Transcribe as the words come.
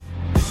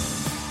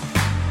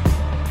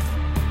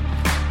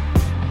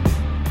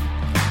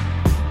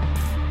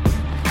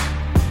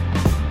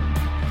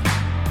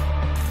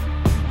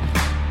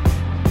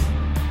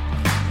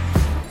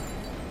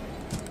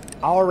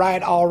All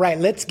right.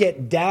 Let's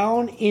get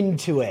down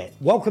into it.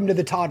 Welcome to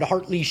the Todd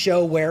Hartley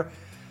Show, where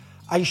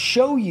I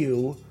show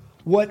you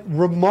what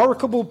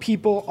remarkable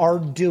people are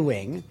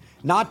doing,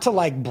 not to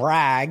like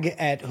brag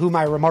at who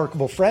my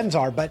remarkable friends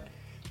are, but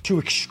to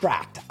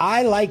extract.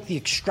 I like the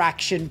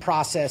extraction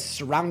process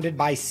surrounded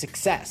by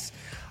success.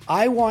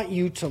 I want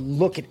you to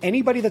look at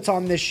anybody that's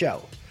on this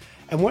show.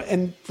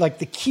 And like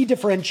the key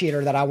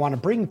differentiator that I want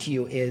to bring to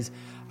you is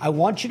I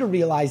want you to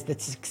realize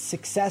that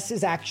success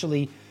is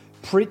actually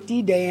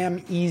pretty damn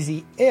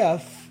easy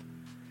if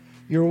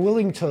you're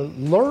willing to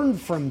learn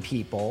from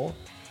people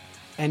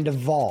and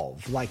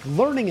evolve. Like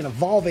learning and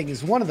evolving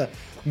is one of the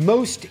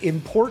most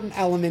important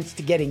elements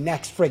to getting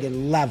next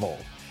friggin' level.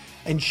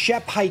 And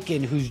Shep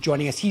Hyken, who's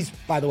joining us, he's,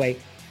 by the way,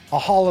 a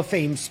Hall of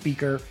Fame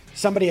speaker,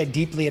 somebody I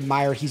deeply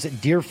admire. He's a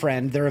dear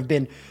friend. There have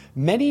been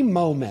many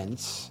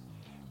moments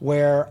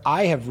where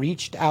I have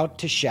reached out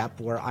to Shep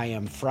where I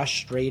am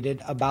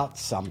frustrated about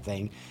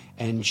something,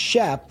 and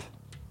Shep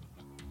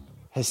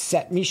has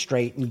set me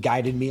straight and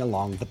guided me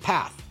along the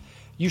path.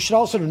 You should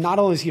also know not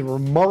only is he a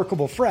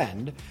remarkable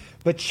friend,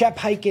 but Shep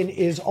Hyken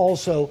is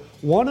also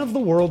one of the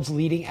world's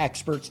leading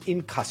experts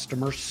in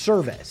customer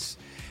service.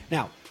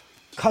 Now,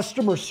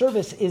 customer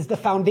service is the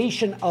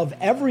foundation of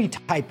every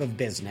type of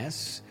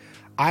business.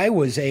 I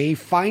was a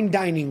fine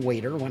dining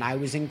waiter when I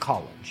was in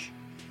college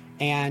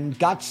and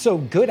got so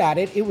good at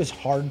it, it was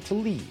hard to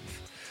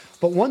leave.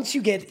 But once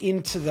you get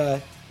into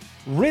the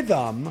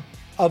rhythm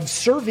of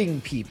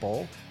serving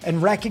people and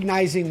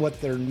recognizing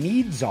what their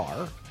needs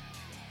are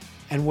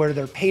and where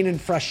their pain and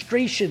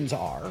frustrations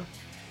are,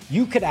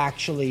 you could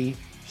actually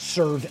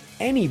serve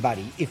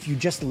anybody if you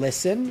just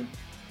listen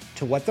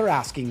to what they're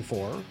asking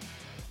for,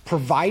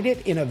 provide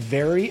it in a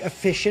very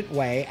efficient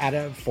way at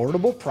an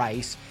affordable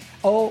price.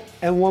 Oh,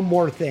 and one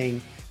more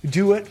thing,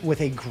 do it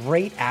with a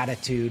great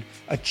attitude,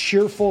 a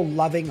cheerful,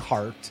 loving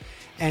heart,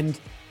 and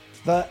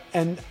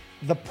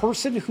the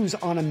person who's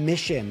on a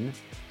mission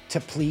to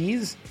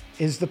please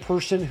is the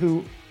person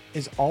who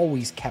is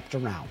always kept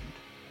around.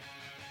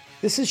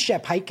 This is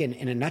Shep Hyken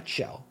in a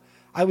nutshell.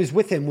 I was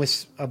with him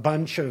with a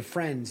bunch of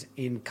friends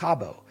in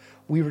Cabo.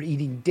 We were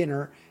eating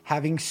dinner,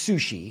 having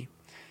sushi,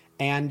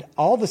 and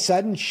all of a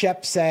sudden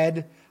Shep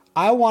said,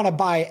 I want to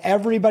buy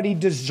everybody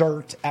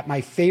dessert at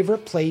my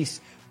favorite place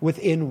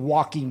within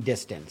walking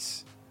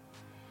distance.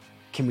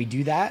 Can we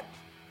do that?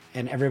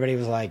 And everybody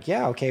was like,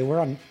 yeah, okay, we're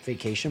on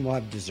vacation, we'll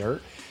have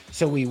dessert.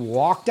 So we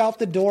walked out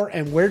the door,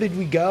 and where did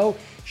we go?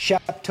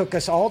 Shep took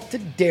us all to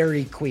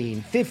Dairy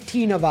Queen,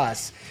 15 of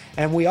us.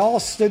 And we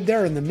all stood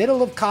there in the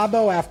middle of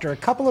Cabo after a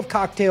couple of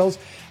cocktails,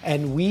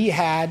 and we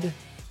had,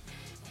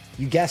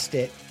 you guessed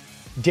it,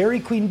 Dairy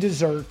Queen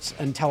desserts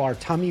until our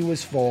tummy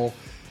was full.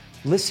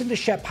 Listen to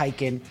Shep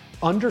Hyken,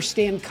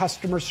 understand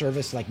customer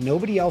service like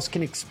nobody else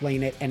can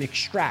explain it, and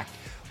extract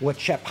what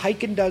Shep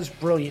Hyken does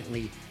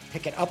brilliantly.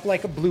 Pick it up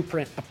like a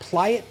blueprint,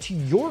 apply it to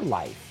your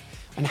life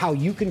and how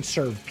you can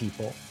serve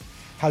people,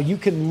 how you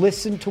can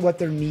listen to what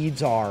their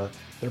needs are,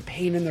 their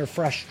pain and their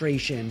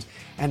frustrations,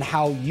 and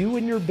how you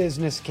and your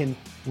business can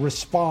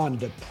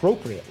respond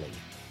appropriately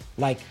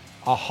like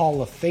a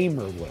Hall of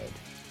Famer would,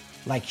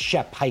 like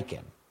Shep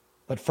Hyken.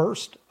 But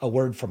first, a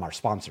word from our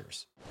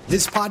sponsors.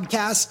 This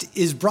podcast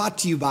is brought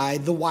to you by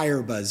the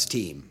Wirebuzz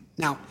team.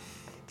 Now,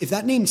 if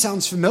that name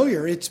sounds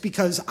familiar, it's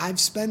because I've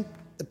spent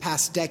the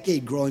past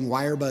decade growing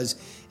Wirebuzz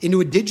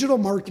into a digital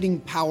marketing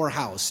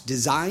powerhouse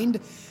designed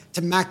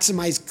to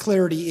maximize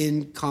clarity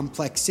in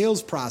complex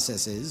sales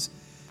processes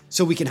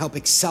so we can help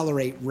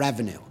accelerate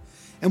revenue.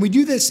 And we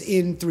do this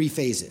in 3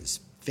 phases.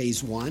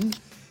 Phase 1,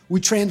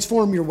 we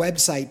transform your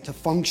website to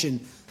function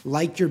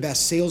like your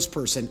best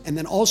salesperson, and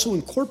then also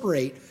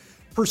incorporate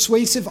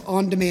persuasive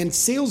on-demand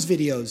sales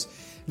videos.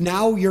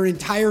 Now your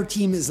entire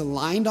team is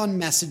aligned on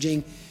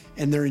messaging,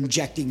 and they're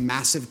injecting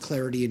massive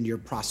clarity into your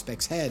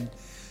prospect's head.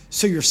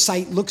 So your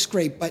site looks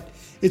great, but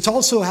it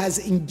also has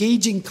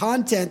engaging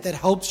content that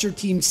helps your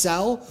team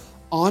sell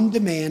on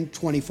demand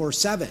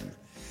 24/7.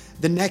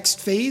 The next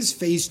phase,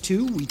 phase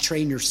 2, we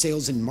train your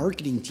sales and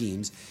marketing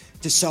teams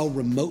to sell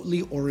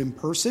remotely or in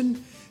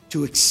person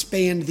to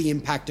expand the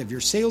impact of your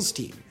sales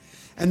team.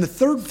 And the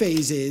third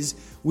phase is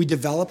we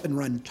develop and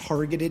run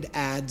targeted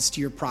ads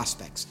to your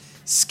prospects.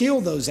 Scale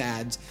those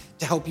ads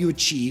to help you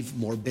achieve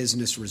more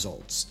business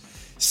results.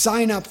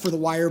 Sign up for the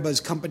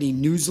Wirebuzz Company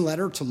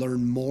newsletter to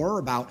learn more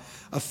about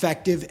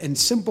effective and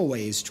simple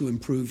ways to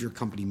improve your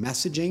company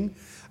messaging,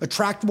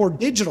 attract more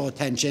digital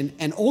attention,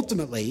 and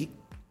ultimately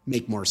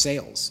make more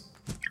sales.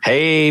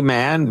 Hey,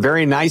 man,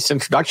 very nice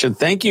introduction.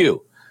 Thank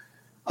you.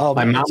 Oh,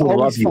 man, it's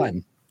always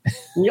fun.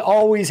 We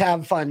always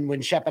have fun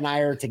when Shep and I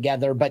are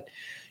together. But,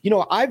 you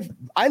know,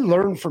 I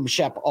learn from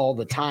Shep all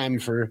the time.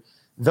 For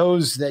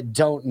those that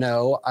don't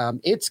know,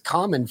 it's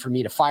common for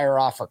me to fire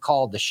off a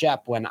call to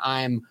Shep when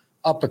I'm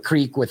up a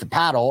creek with a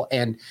paddle,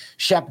 and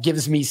Shep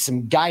gives me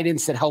some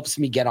guidance that helps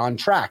me get on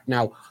track.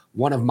 Now,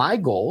 one of my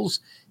goals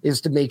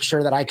is to make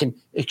sure that I can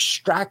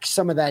extract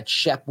some of that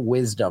Shep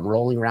wisdom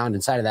rolling around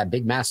inside of that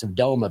big, massive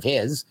dome of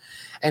his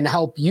and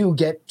help you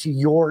get to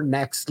your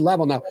next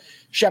level. Now,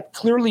 Shep,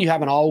 clearly you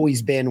haven't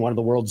always been one of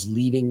the world's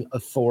leading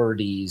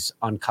authorities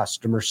on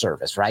customer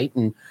service, right?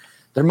 And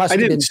there must I have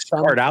been didn't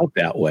start out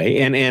that way,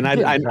 and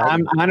right?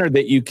 I'm honored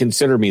that you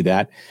consider me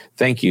that.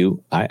 Thank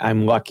you.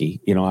 I'm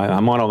lucky. You know,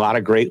 I'm on a lot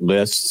of great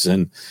lists,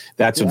 and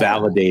that's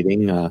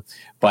validating.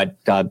 But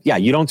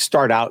you don't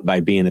start out by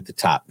being at the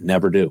top.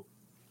 Never do.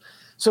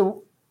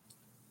 So,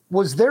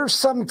 was there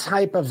some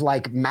type of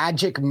like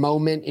magic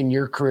moment in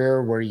your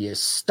career where you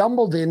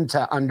stumbled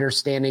into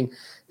understanding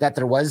that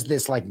there was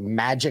this like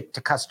magic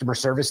to customer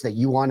service that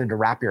you wanted to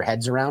wrap your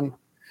heads around?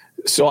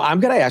 So I'm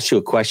going to ask you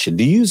a question.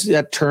 Do you use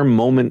that term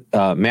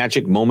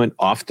magic moment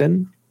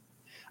often?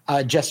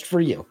 Just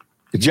for you.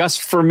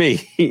 Just for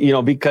me,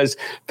 because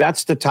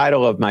that's the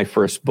title of my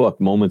first book,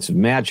 Moments of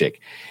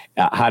Magic,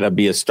 How to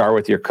Be a Star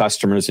with Your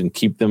Customers and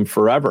Keep Them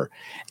Forever.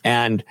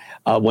 And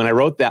when I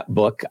wrote that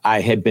book,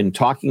 I had been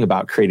talking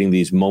about creating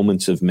these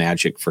moments of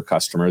magic for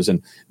customers.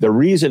 And the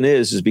reason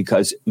is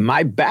because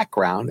my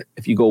background,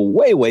 if you go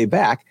way, way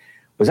back,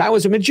 was I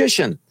was a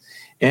magician.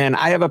 And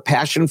I have a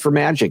passion for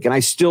magic, and I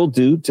still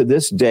do to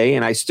this day,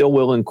 and I still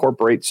will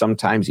incorporate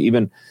sometimes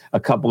even a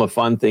couple of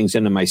fun things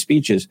into my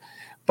speeches.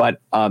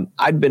 But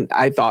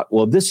I thought,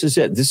 well, this is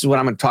it. This is what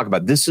I'm going to talk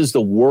about. This is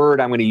the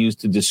word I'm going to use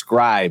to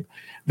describe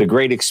the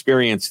great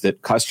experience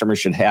that customers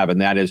should have,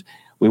 and that is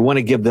we want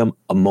to give them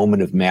a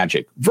moment of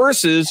magic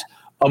versus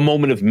a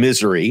moment of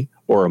misery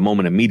or a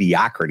moment of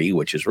mediocrity,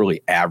 which is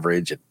really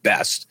average at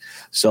best.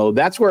 So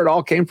that's where it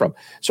all came from.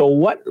 So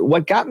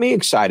what got me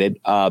excited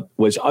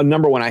was,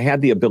 number one, I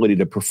had the ability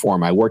to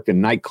perform. I worked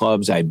in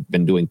nightclubs. I'd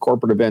been doing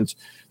corporate events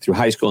through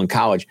high school and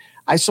college.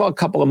 I saw a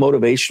couple of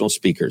motivational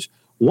speakers,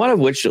 one of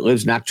which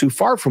lives not too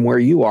far from where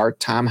you are,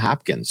 Tom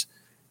Hopkins.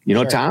 You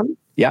know Tom?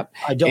 Yep.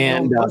 I don't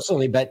know him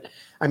personally, but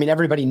I mean,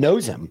 everybody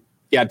knows him.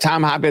 Yeah,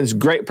 Tom Hopkins,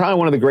 great, probably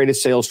one of the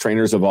greatest sales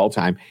trainers of all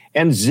time.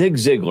 And Zig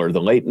Ziglar,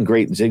 the late and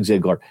great Zig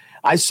Ziglar.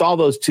 I saw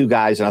those two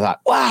guys and I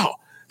thought, wow,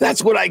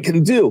 that's what I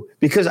can do.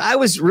 Because I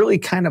was really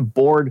kind of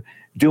bored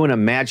doing a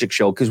magic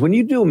show. Because when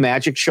you do a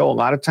magic show, a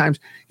lot of times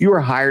you are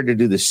hired to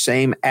do the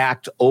same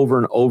act over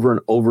and over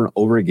and over and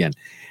over again.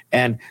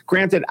 And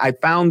granted, I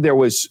found there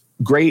was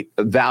great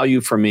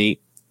value for me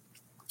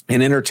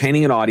in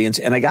entertaining an audience.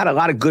 And I got a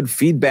lot of good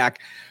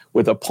feedback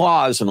with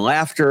applause and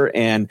laughter.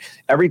 And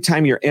every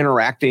time you're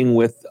interacting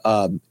with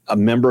a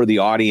member of the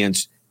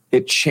audience,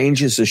 it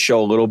changes the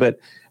show a little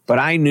bit. But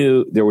I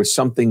knew there was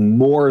something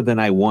more than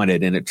I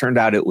wanted. And it turned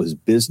out it was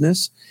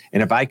business.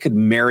 And if I could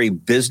marry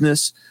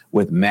business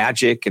with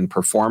magic and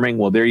performing,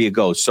 well, there you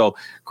go. So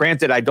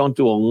granted, I don't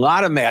do a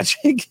lot of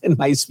magic in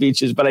my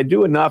speeches, but I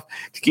do enough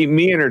to keep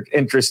me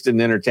interested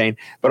and entertained.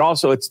 But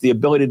also it's the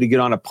ability to get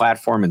on a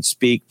platform and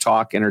speak,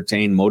 talk,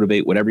 entertain,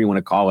 motivate, whatever you want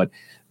to call it.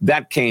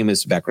 That came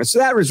as background. So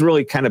that was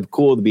really kind of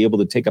cool to be able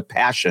to take a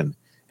passion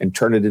and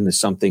turn it into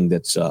something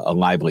that's a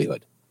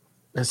livelihood.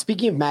 Now,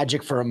 speaking of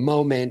magic for a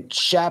moment,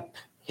 Shep,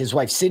 his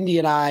wife Cindy,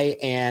 and I,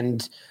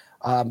 and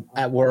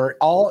were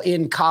all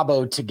in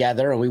Cabo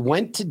together, and we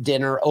went to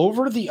dinner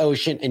over the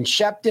ocean, and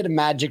Shep did a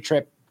magic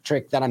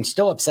trick that I'm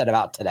still upset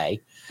about today.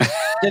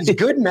 Does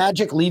good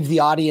magic leave the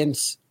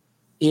audience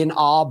in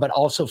awe, but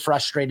also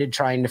frustrated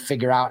trying to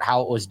figure out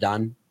how it was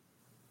done?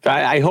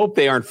 I hope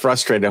they aren't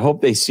frustrated. I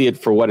hope they see it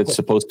for what it's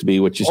supposed to be,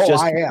 which is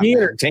just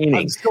entertaining.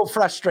 I'm still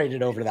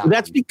frustrated over that.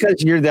 That's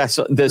because you're this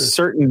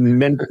certain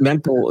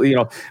mental,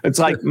 it's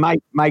like my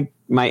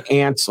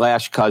aunt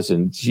 /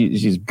 cousin.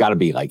 She's got to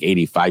be like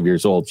 85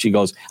 years old. She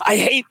goes, I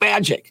hate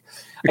magic.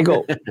 I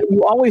go,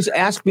 you always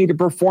ask me to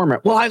perform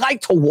it. Well, I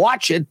like to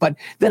watch it, but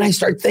then I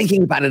start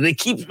thinking about it. It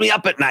keeps me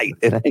up at night.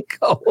 And I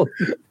go,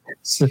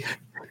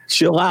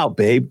 chill out,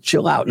 babe.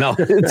 Chill out. No.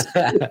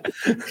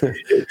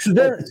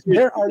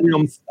 There are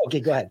okay,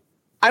 go ahead.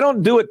 I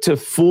don't do it to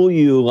fool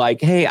you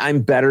like, hey,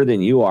 I'm better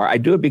than you are. I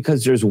do it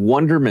because there's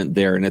wonderment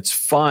there and it's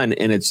fun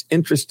and it's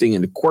interesting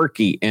and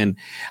quirky. And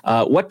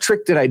what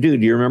trick did I do?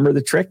 Do you remember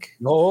the trick?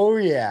 Oh,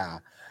 yeah.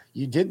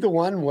 You did the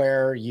one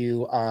where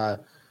you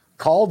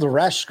called the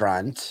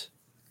restaurant.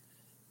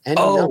 We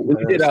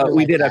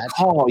did a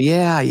call.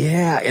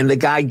 Yeah. And the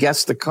guy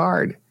guessed the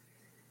card.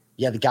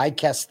 Yeah, the guy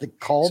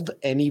called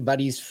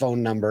anybody's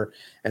phone number,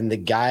 and the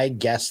guy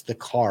guessed the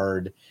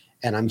card,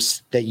 and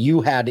that you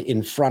had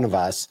in front of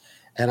us,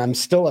 and I'm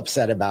still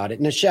upset about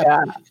it. Now, Shep,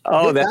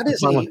 that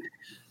is a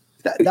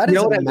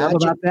magic.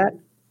 About that?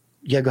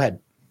 Yeah, go ahead.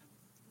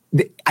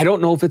 I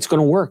don't know if it's going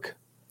to work,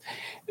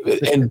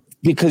 and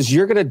because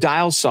you're going to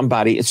dial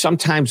somebody.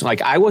 Sometimes,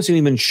 like I wasn't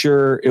even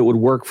sure it would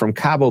work from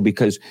Cabo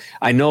because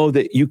I know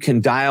that you can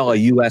dial a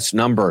U.S.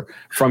 number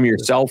from your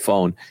cell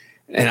phone.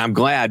 And I'm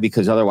glad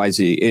because otherwise,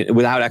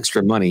 without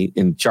extra money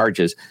in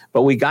charges,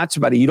 but we got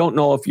somebody. You don't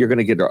know if you're going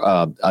to get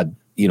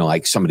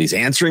like somebody's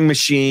answering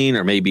machine,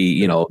 or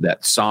maybe,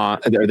 that song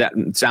or that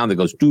sound that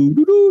goes, doo,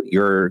 doo, doo,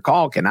 your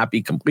call cannot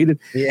be completed.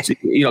 Yeah. So,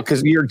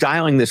 because you're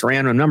dialing this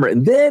random number.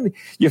 And then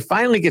you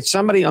finally get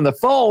somebody on the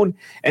phone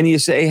and you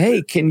say,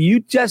 hey, can you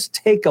just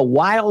take a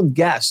wild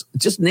guess?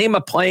 Just name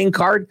a playing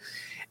card.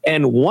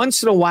 And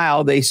once in a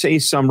while, they say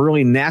some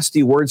really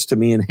nasty words to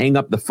me and hang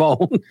up the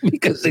phone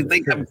because they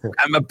think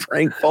I'm a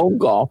prank phone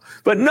call.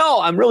 But no,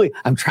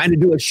 I'm trying to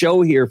do a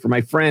show here for my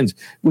friends.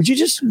 Would you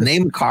just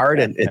name a card?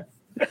 And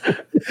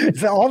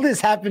So all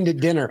this happened at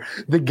dinner.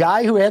 The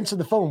guy who answered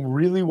the phone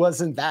really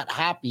wasn't that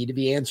happy to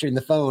be answering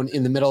the phone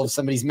in the middle of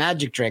somebody's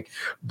magic trick,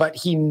 but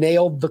he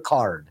nailed the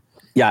card.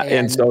 Yeah,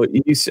 and so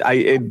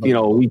I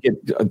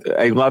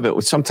love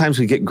it. Sometimes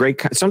we get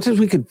sometimes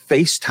we could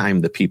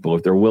FaceTime the people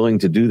if they're willing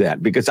to do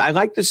that, because I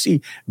like to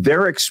see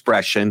their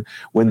expression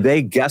when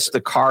they guess the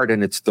card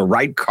and it's the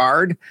right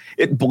card.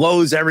 It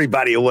blows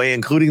everybody away,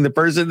 including the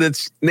person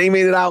that's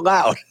naming it out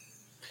loud.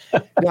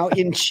 Now,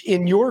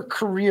 in your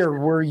career,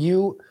 were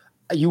you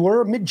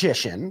were a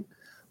magician,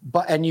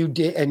 and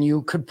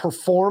you could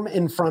perform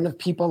in front of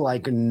people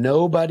like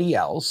nobody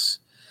else,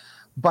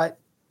 but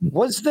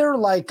was there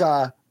like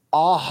a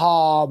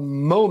aha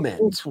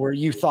moment where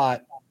you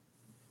thought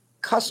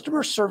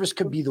customer service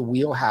could be the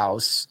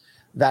wheelhouse,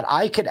 that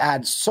I could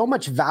add so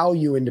much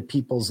value into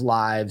people's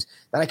lives,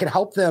 that I could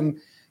help them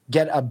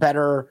get a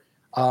better,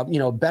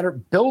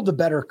 build a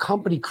better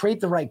company, create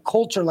the right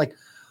culture? Like,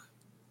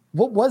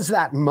 what was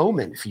that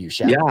moment for you,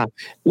 Shep? Yeah.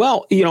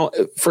 Well,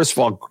 first of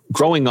all,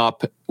 growing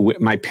up,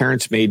 my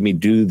parents made me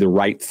do the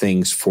right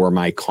things for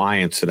my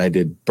clients that I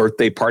did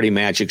birthday party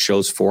magic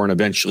shows for, and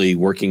eventually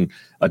working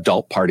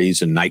adult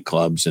parties and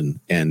nightclubs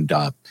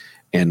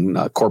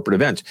and corporate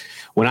events.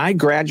 When I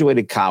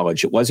graduated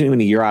college, it wasn't even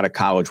a year out of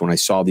college when I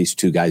saw these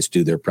two guys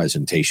do their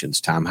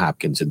presentations, Tom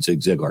Hopkins and Zig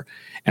Ziglar.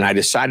 And I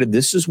decided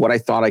this is what I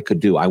thought I could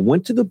do. I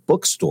went to the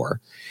bookstore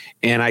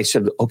and I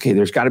said, okay,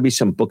 there's got to be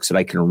some books that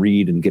I can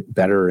read and get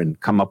better and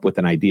come up with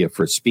an idea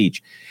for a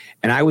speech.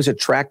 And I was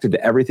attracted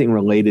to everything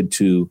related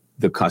to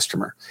the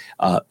customer.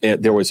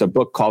 There was a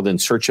book called In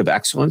Search of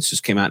Excellence.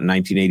 This came out in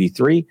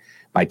 1983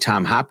 by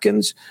Tom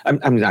Hopkins.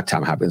 Not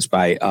Tom Hopkins,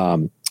 by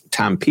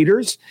Tom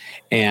Peters.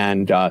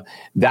 And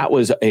that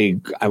was I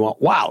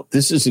went, wow,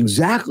 this is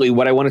exactly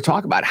what I want to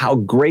talk about, how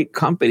great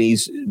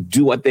companies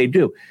do what they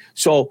do.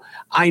 So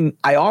I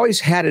always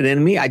had it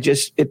in me.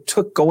 It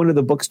took going to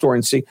the bookstore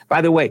and see.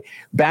 By the way,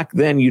 back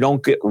then you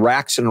don't get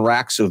racks and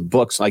racks of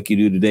books like you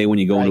do today when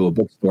you go into a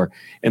bookstore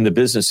in the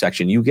business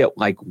section. You get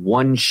like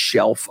one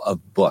shelf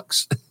of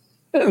books.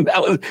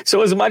 So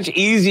it was much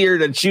easier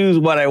to choose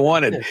what I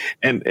wanted.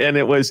 And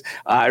it was,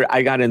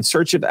 I got In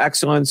Search of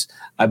Excellence.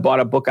 I bought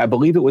a book, I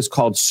believe it was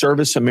called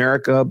Service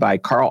America by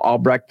Carl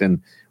Albrecht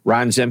and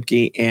Ron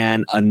Zemke,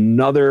 and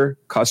another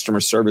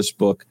customer service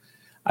book.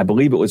 I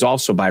believe it was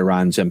also by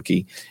Ron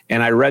Zemke.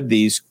 And I read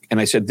these and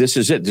I said, this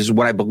is it. This is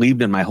what I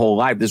believed in my whole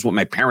life. This is what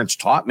my parents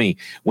taught me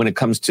when it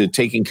comes to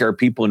taking care of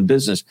people in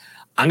business.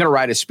 I'm going to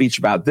write a speech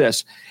about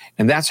this.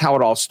 And that's how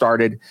it all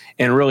started.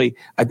 And really,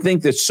 I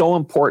think that's so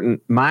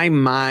important. My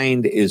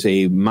mind is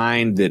a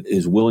mind that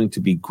is willing to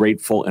be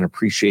grateful and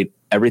appreciate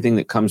everything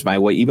that comes my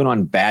way. Even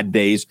on bad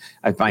days,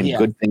 I find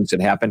good things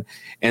that happen.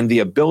 And the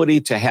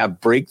ability to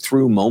have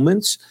breakthrough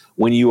moments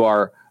when you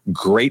are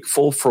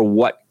grateful for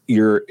what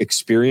you're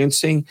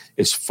experiencing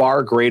is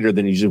far greater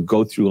than you just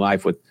go through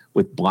life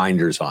with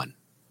blinders on.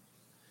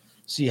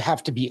 So you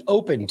have to be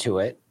open to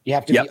it. You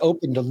have to be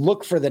open to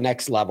look for the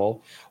next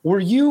level.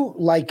 Were you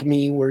like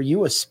me? Were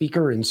you a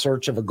speaker in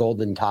search of a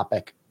golden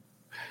topic?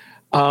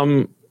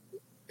 For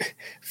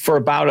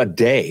about a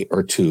day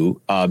or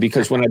two,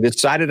 because when I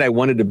decided I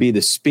wanted to be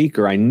the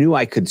speaker, I knew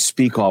I could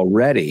speak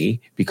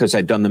already because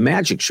I'd done the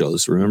magic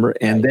shows, remember?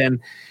 And then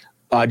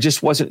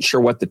just wasn't sure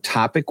what the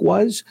topic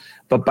was.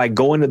 But by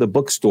going to the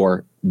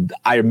bookstore,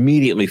 I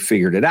immediately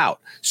figured it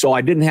out. So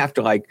I didn't have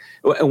to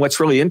and what's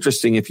really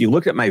interesting, if you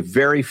look at my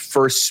very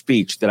first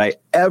speech that I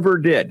ever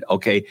did,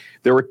 okay,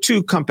 there were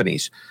two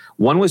companies.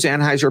 One was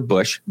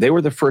Anheuser-Busch. They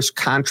were the first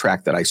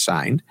contract that I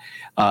signed.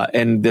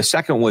 And the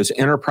second was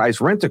Enterprise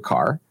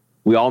Rent-A-Car.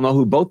 We all know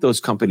who both those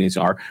companies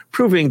are,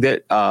 proving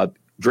that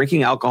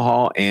drinking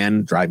alcohol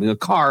and driving a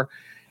car,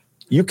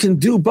 you can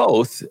do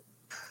both.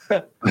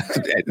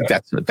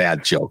 That's a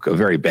bad joke, a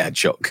very bad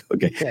joke.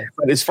 Okay. Yeah.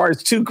 But as far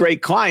as two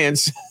great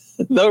clients,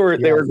 they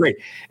were great.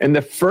 And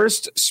the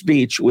first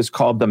speech was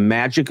called The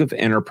Magic of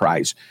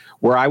Enterprise,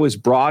 where I was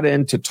brought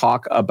in to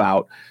talk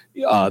about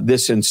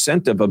this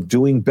incentive of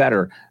doing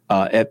better.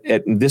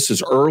 This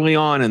is early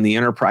on in the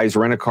enterprise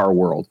rent-a-car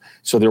world.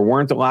 So there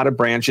weren't a lot of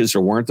branches,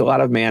 there weren't a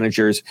lot of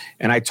managers.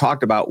 And I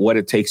talked about what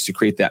it takes to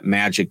create that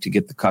magic to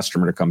get the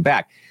customer to come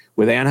back.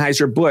 With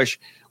Anheuser-Busch,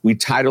 we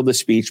titled the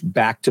speech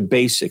Back to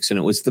Basics. And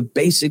it was the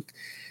basic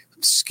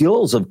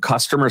skills of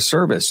customer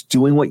service,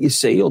 doing what you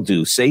say you'll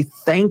do, say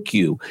thank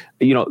you,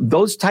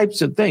 those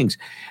types of things.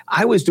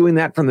 I was doing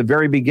that from the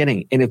very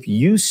beginning. And if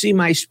you see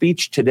my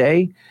speech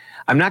today,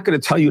 I'm not going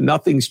to tell you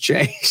nothing's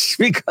changed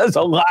because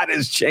a lot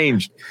has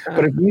changed.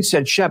 But if you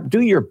said, Shep,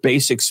 do your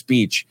basic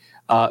speech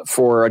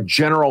for a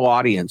general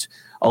audience,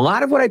 A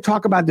lot of what I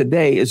talk about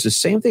today is the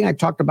same thing I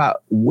talked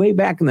about way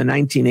back in the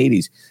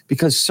 1980s,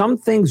 because some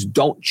things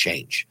don't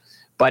change.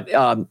 But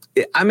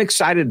I'm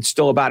excited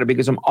still about it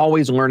because I'm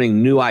always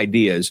learning new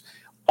ideas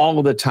all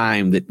of the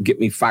time that get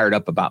me fired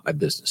up about my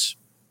business.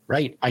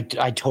 Right. I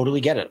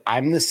totally get it.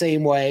 I'm the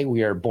same way.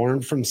 We are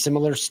born from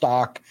similar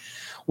stock.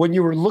 When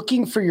you were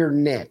looking for your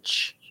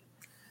niche,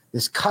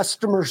 this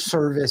customer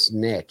service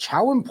niche,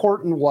 how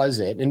important was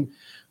it? And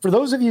for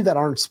those of you that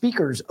aren't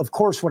speakers, of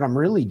course, what I'm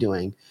really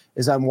doing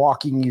is I'm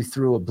walking you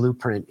through a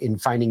blueprint in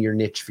finding your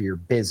niche for your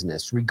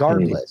business,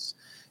 regardless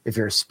if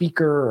you're a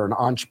speaker or an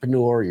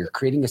entrepreneur, you're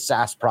creating a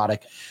SaaS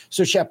product.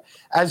 So Shep,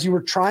 as you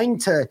were trying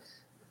to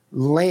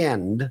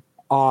land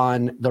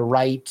on the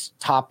right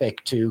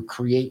topic to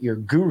create your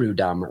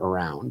gurudom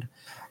around,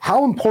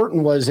 how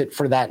important was it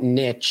for that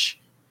niche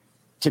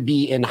to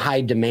be in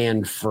high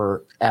demand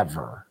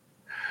forever?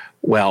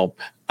 Well,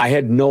 I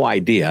had no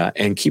idea.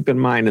 And keep in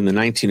mind, in the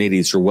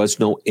 1980s, there was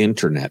no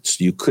internet.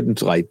 So you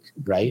couldn't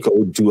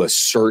go do a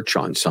search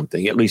on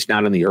something, at least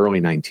not in the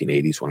early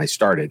 1980s when I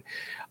started.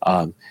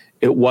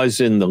 It was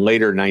in the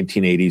later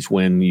 1980s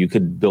when you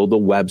could build a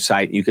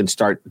website. You can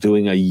start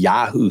doing a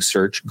Yahoo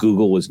search.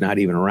 Google was not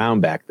even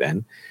around back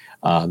then.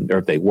 Or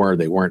if they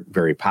weren't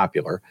very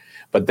popular.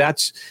 But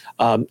that's,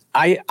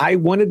 I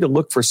wanted to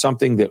look for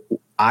something that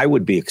I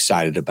would be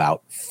excited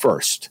about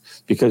first,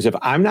 because if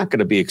I'm not going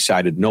to be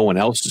excited, no one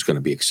else is going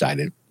to be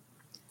excited.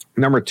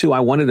 Number two, I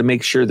wanted to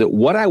make sure that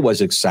what I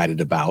was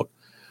excited about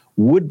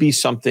would be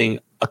something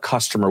a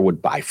customer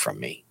would buy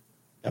from me.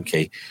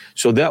 Okay.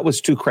 So that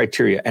was two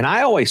criteria. And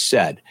I always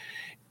said,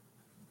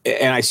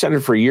 and I said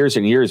it for years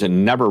and years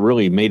and never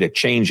really made a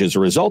change as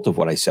a result of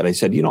what I said. I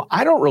said,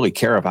 I don't really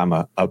care if I'm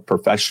a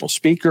professional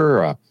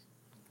speaker, or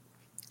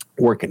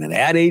work in an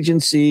ad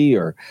agency,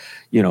 or,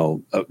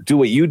 do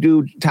what you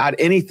do, Todd,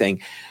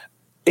 anything.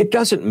 It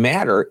doesn't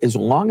matter as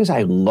long as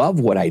I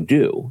love what I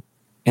do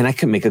and I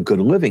can make a good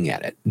living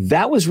at it.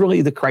 That was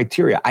really the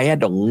criteria. I had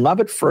to love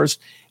it first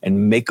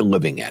and make a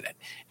living at it.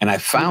 And I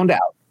found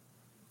out,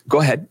 go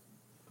ahead.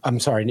 I'm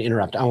sorry to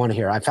interrupt. I want to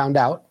hear. I found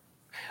out.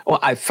 Well,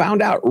 I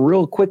found out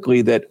real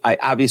quickly that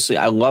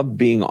I love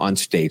being on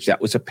stage.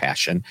 That was a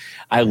passion.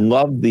 I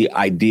loved the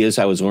ideas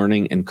I was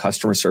learning in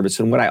customer service.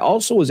 And what I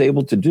also was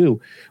able to do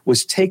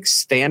was take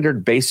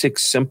standard, basic,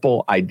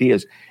 simple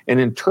ideas and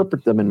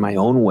interpret them in my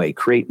own way,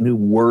 create new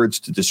words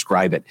to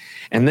describe it.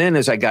 And then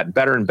as I got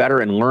better and better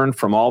and learned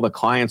from all the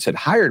clients that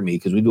hired me,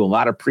 because we do a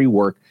lot of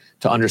pre-work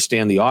to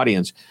understand the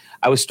audience,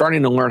 I was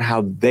starting to learn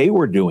how they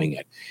were doing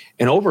it.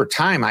 And over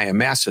time, I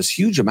amassed this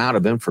huge amount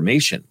of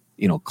information.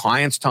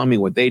 Clients tell me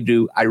what they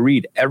do. I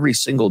read every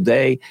single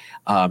day.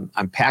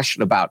 I'm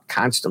passionate about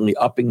constantly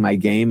upping my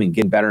game and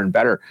getting better and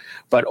better.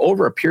 But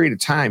over a period of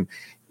time,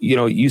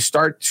 you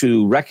start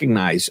to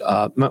recognize,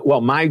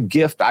 my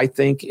gift, I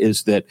think,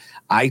 is that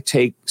I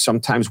take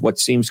sometimes what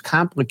seems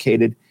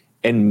complicated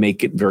and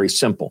make it very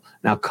simple.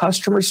 Now,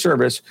 customer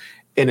service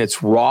in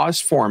its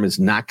rawest form is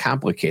not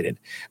complicated.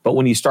 But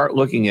when you start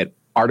looking at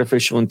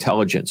artificial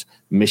intelligence,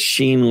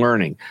 machine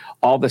learning,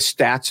 all the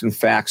stats and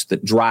facts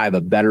that drive a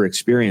better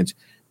experience,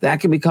 that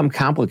can become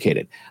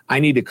complicated.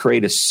 I need to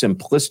create a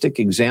simplistic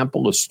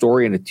example, a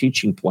story, and a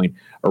teaching point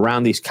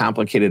around these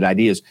complicated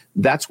ideas.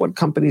 That's what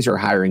companies are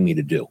hiring me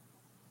to do.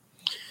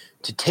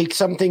 To take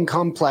something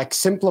complex,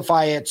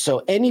 simplify it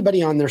so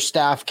anybody on their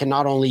staff can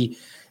not only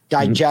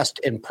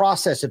digest and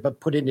process it, but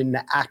put it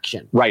into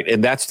action. Right,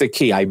 and that's the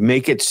key. I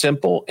make it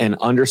simple and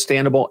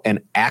understandable and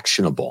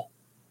actionable.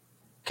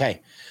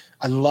 Okay.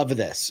 I love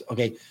this.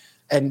 Okay.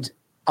 And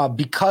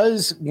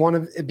because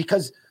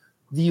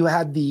you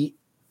had the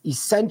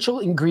essential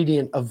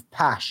ingredient of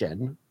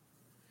passion,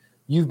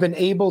 you've been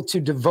able to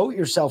devote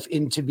yourself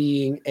into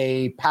being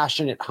a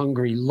passionate,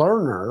 hungry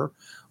learner,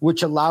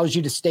 which allows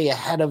you to stay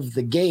ahead of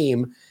the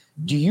game.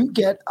 Do you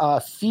get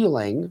a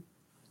feeling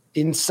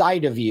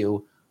inside of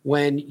you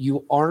when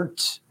you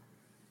aren't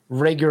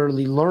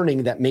regularly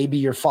learning that maybe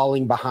you're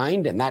falling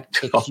behind and that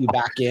kicks you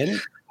back in?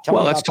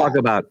 Well, let's talk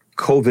about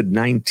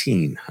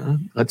COVID-19. Huh?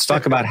 Let's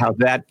talk about how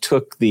that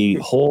took the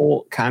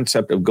whole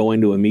concept of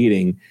going to a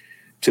meeting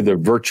to the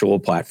virtual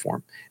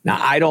platform. Now,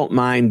 I don't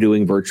mind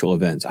doing virtual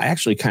events. I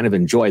actually kind of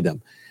enjoy them.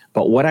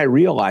 But what I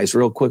realized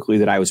real quickly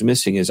that I was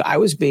missing is I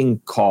was being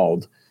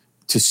called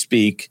to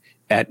speak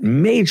at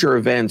major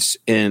events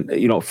if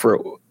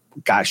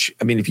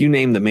you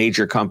name the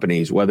major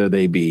companies, whether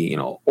they be,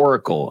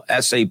 Oracle,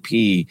 SAP,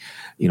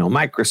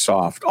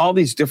 Microsoft, all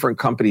these different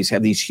companies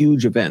have these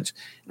huge events.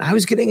 And I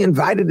was getting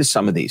invited to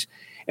some of these.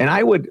 And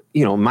I would,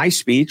 my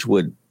speech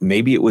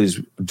maybe it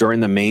was during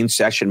the main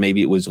session,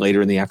 maybe it was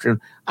later in the afternoon.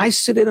 I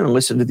sit in and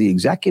listen to the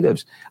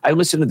executives. I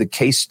listen to the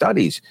case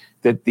studies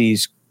that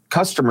these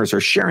customers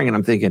are sharing. And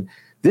I'm thinking,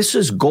 this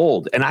is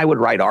gold. And I would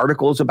write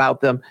articles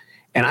about them.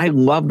 And I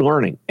loved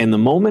learning. And the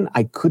moment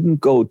I couldn't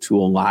go to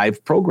a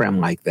live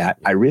program like that,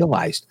 I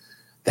realized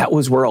that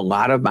was where a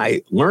lot of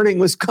my learning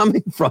was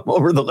coming from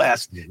over the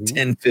last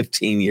 10,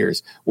 15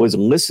 years, was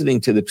listening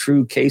to the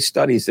true case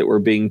studies that were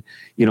being,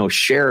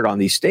 shared on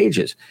these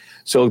stages.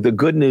 So the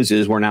good news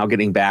is we're now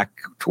getting back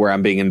to where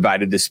I'm being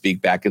invited to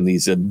speak back in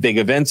these big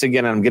events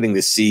again. And I'm getting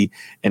to see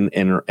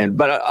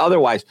but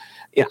otherwise,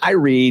 I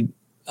read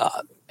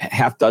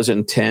half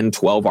dozen, 10,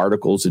 12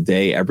 articles a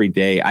day, every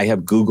day. I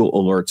have Google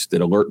alerts that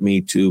alert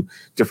me to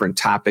different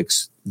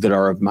topics that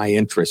are of my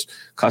interest: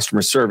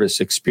 customer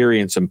service,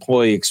 experience,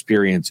 employee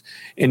experience,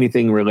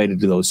 anything related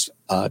to those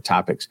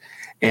topics.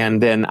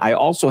 And then I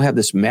also have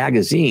this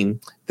magazine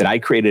that I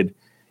created.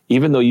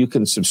 Even though you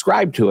can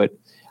subscribe to it,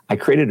 I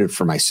created it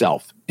for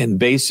myself. And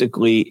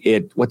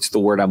basically what's the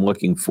word I'm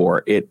looking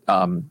for? It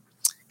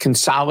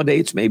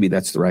consolidates, maybe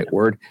that's the right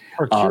word.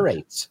 Or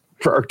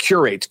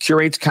curates.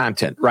 Curates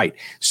content, right.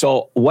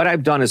 So what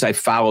I've done is I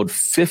followed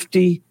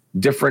 50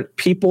 different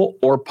people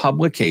or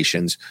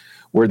publications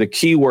where the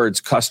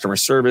keywords customer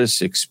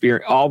service,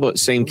 experience, all the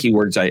same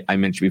keywords I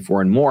mentioned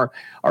before and more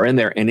are in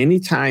there. And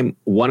anytime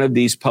one of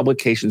these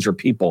publications or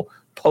people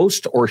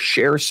post or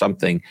share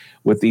something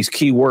with these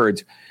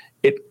keywords,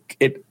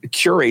 it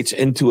curates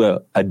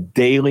into a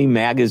daily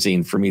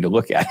magazine for me to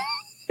look at.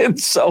 And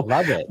so,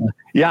 love it.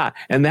 Yeah.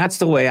 And that's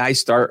the way I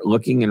start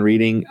looking and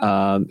reading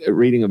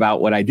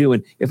about what I do.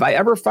 And if I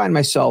ever find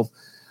myself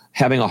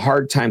having a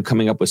hard time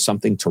coming up with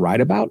something to write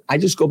about, I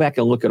just go back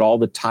and look at all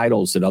the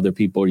titles that other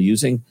people are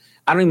using.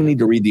 I don't even need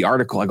to read the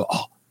article. I go,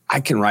 oh, I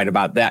can write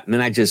about that. And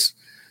then I just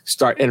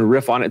start and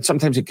riff on it.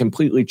 Sometimes it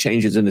completely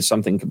changes into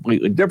something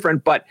completely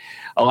different, but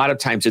a lot of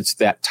times it's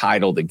that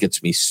title that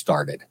gets me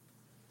started.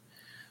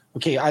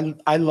 Okay.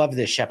 I love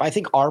this, Shep. I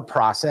think our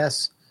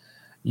process,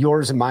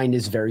 yours and mine,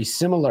 is very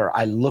similar.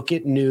 I look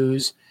at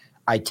news,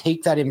 I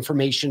take that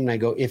information and I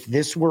go, if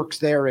this works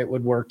there, it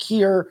would work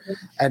here.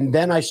 And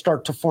then I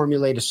start to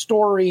formulate a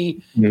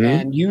story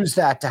and use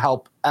that to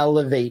help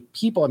elevate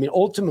people. I mean,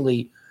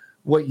 ultimately,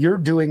 what you're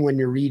doing when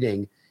you're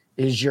reading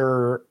is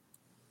you're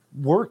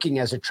working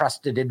as a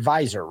trusted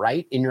advisor,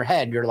 right? In your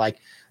head, you're like,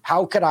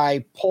 how could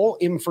I pull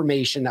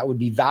information that would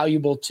be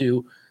valuable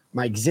to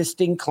my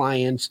existing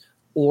clients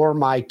or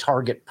my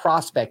target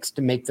prospects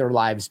to make their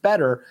lives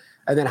better?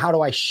 And then how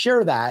do I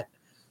share that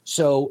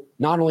so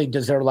not only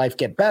does their life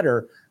get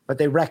better, but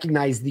they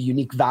recognize the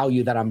unique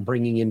value that I'm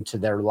bringing into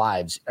their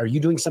lives? Are you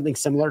doing something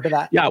similar to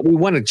that? Yeah, we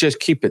want to just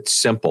keep it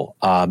simple.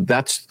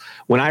 That's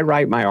when I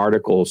write my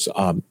articles.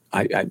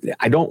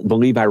 I don't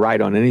believe I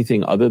write on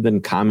anything other than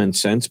common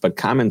sense, but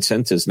common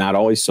sense is not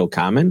always so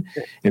common.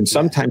 And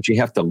sometimes you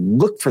have to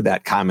look for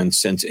that common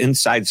sense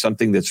inside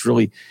something that's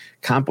really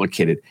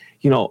complicated.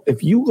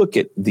 If you look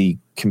at the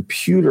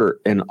computer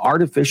and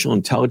artificial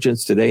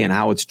intelligence today and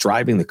how it's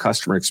driving the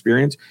customer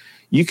experience,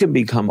 you can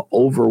become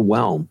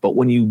overwhelmed. But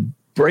when you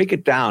break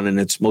it down in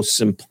its most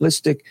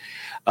simplistic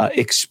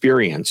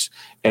experience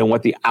and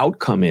what the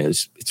outcome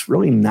is, it's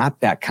really not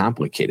that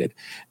complicated.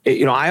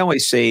 I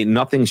always say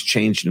nothing's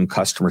changed in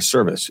customer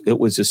service. It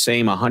was the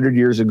same 100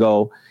 years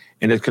ago,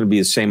 and it's going to be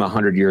the same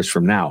 100 years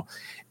from now,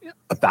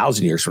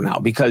 1,000 years from now,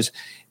 because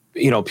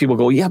people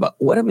go, yeah, but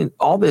what I mean,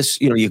 all this,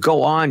 you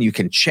go on, you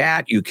can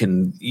chat, you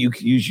can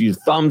use your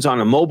thumbs on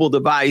a mobile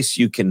device,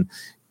 you can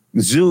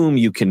Zoom,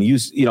 you can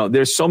use,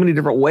 there's so many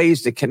different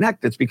ways to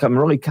connect. It's become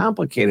really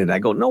complicated. I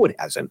go, no, it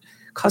hasn't.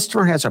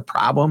 Customer has a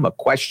problem, a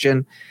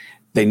question.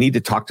 They need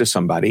to talk to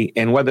somebody.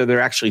 And whether they're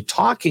actually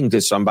talking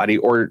to somebody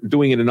or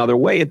doing it another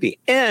way, at the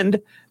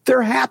end,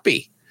 they're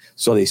happy.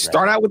 So they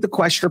start out with the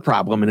question or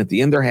problem, and at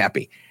the end, they're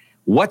happy.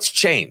 What's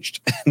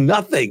changed?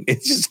 Nothing.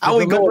 It's just how the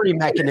we go. delivery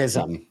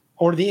mechanism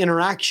or the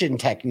interaction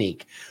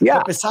technique. Yeah.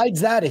 But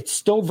besides that, it's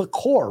still the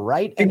core,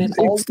 right? And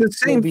it's the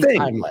same thing.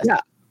 Timeless. Yeah.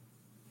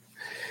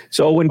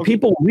 So when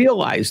people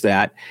realize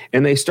that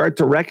and they start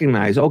to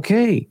recognize,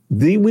 okay,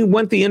 we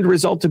want the end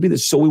result to be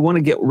this. So we want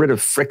to get rid of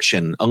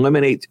friction,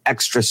 eliminate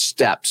extra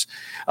steps,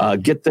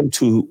 get them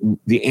to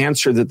the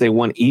answer that they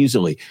want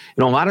easily.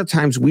 A lot of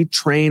times we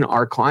train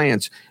our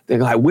clients. They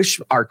go, I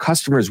wish our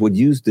customers would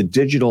use the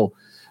digital,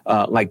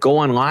 like go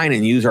online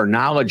and use our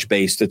knowledge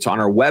base that's on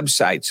our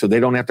website so they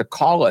don't have to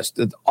call us.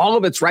 All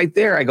of it's right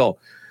there. I go,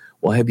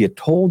 well, have you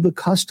told the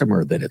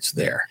customer that it's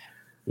there?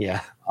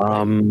 Yeah.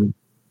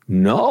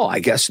 No, I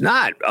guess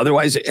not.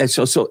 Otherwise,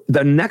 so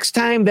the next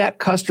time that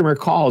customer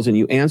calls and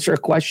you answer a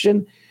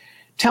question,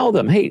 tell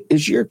them, hey,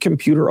 is your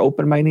computer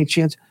open by any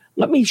chance?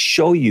 Let me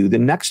show you the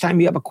next time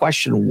you have a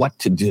question what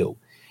to do.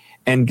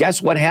 And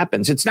guess what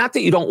happens? It's not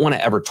that you don't want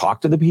to ever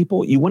talk to the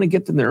people. You want to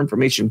get them their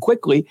information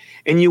quickly,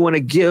 and you want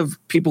to give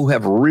people who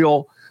have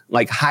real,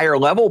 like higher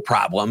level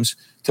problems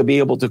to be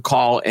able to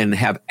call and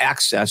have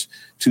access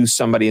to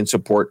somebody in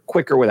support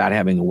quicker without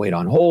having to wait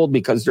on hold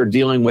because they're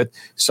dealing with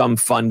some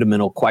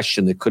fundamental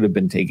question that could have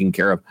been taken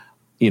care of,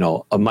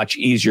 a much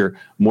easier,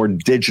 more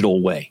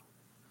digital way.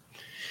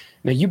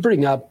 Now you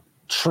bring up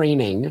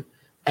training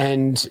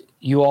and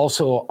you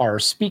also are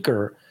a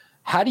speaker.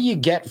 How do you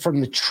get from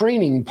the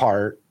training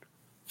part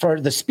for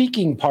the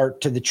speaking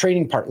part to the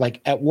training part?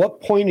 Like at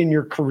what point in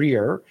your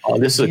career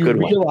this is a good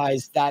one.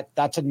 Realize that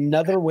that's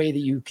another way that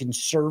you can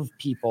serve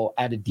people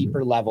at a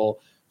deeper level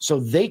so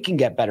they can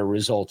get better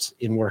results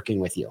in working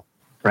with you?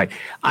 Right.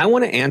 I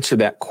want to answer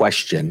that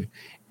question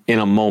in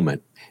a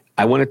moment.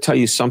 I want to tell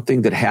you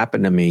something that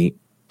happened to me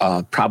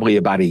probably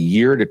about a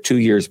year to 2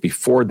 years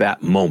before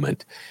that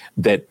moment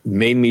that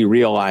made me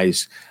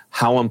realize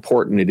how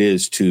important it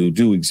is to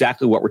do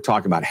exactly what we're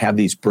talking about, have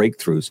these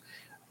breakthroughs.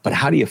 But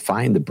how do you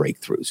find the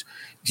breakthroughs?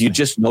 Do you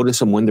just notice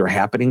them when they're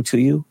happening to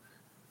you?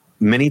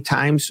 Many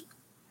times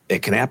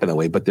it can happen that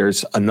way, but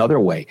there's another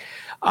way.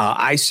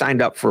 I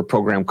signed up for a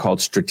program called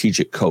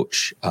Strategic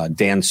Coach,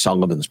 Dan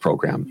Sullivan's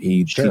program.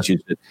 He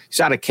teaches it. He's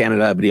out of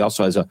Canada, but he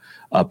also has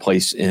a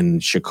place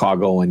in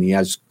Chicago, and he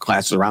has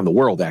classes around the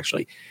world,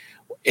 actually.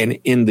 And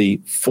in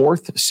the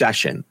fourth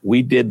session,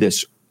 we did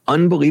this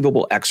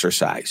unbelievable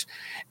exercise.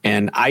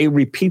 And I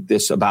repeat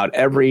this about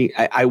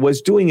I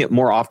was doing it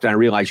more often. I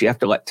realized you have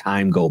to let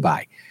time go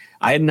by.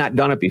 I had not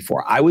done it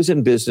before. I was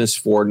in business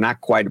for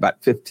not quite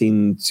about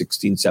 15,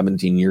 16,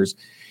 17 years.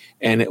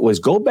 And it was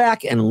go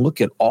back and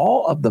look at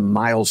all of the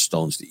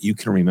milestones that you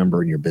can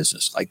remember in your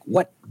business. Like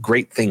what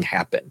great thing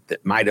happened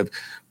that might have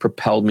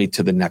propelled me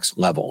to the next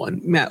level.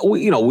 And man,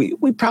 we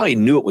probably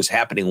knew it was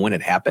happening when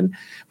it happened.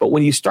 But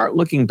when you start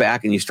looking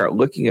back and you start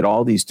looking at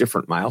all these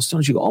different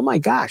milestones, you go, oh my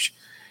gosh,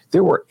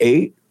 there were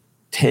 8,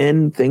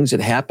 10 things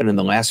that happened in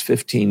the last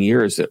 15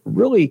 years that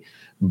really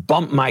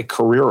bumped my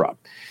career up.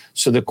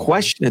 So the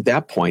question at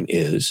that point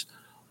is,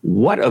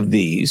 what of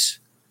these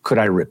could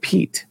I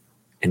repeat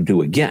and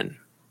do again?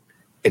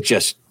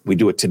 We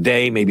do it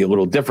today, maybe a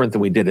little different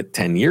than we did it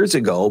 10 years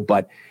ago.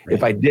 But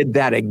if I did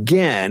that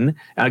again,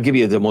 and I'll give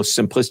you the most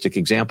simplistic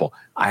example.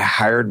 I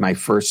hired my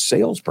first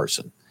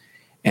salesperson.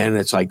 And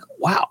it's like,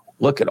 wow,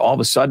 look at all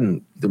of a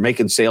sudden they're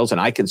making sales and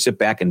I can sit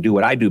back and do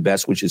what I do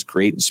best, which is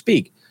create and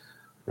speak.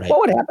 Right. What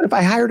would happen if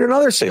I hired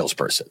another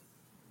salesperson?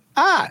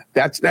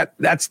 That's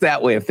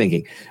that way of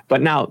thinking.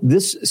 But now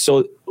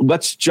so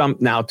let's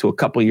jump now to a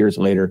couple of years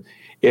later.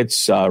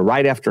 It's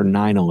right after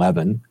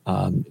 9/11,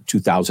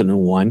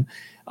 2001.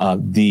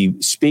 The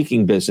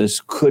speaking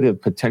business could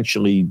have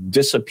potentially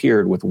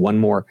disappeared with one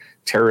more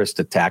terrorist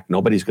attack.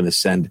 Nobody's going to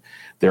send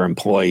their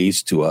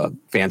employees to a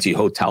fancy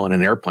hotel in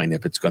an airplane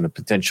if it's going to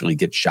potentially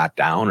get shot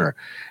down or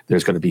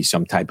there's going to be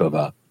some type of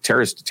a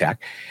terrorist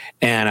attack.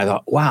 And I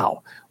thought,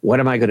 wow, what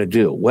am I going to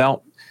do?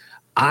 Well,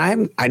 I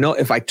know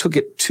if I took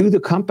it to the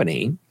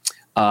company,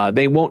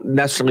 they won't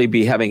necessarily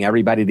be having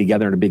everybody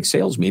together in a big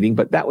sales meeting,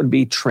 but that would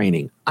be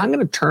training. I'm going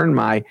to turn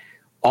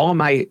all of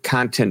my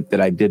content that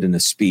I did in a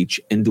speech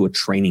into a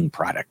training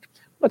product.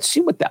 Let's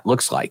see what that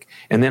looks like.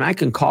 And then I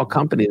can call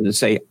companies and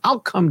say, I'll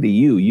come to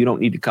you. You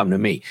don't need to come to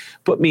me.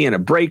 Put me in a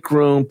break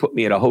room, put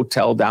me at a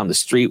hotel down the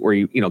street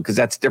where because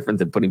that's different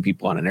than putting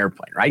people on an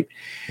airplane, right?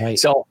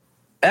 So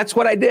that's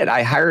what I did.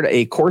 I hired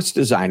a course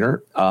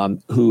designer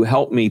who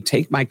helped me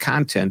take my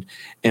content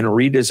and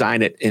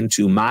redesign it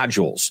into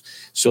modules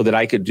so that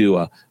I could do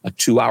a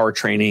 2-hour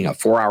training, a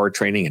 4-hour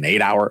training, an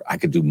 8-hour. I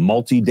could do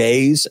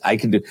multi-days.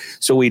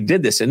 So we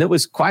did this, and it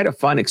was quite a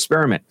fun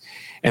experiment.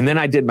 And then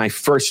I did my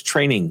first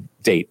training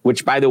date,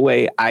 which, by the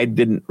way, I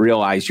didn't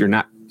realize you're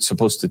not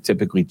supposed to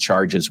typically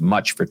charge as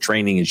much for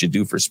training as you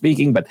do for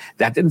speaking, but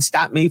that didn't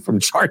stop me from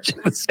charging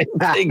the same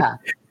thing.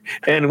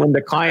 And when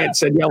the client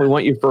said, yeah, we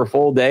want you for a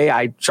full day,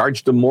 I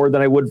charged them more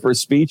than I would for a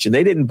speech, and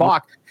they didn't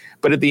balk.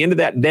 But at the end of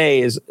that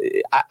day,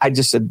 I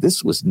just said,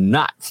 this was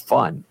not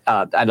fun.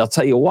 And I'll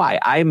tell you why.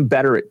 I'm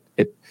better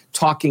at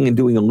talking and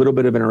doing a little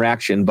bit of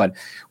interaction. But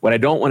what I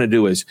don't want to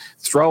do is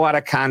throw out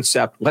a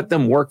concept, let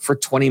them work for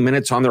 20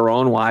 minutes on their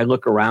own while I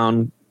look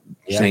around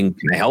saying,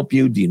 can I help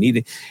you? Do you need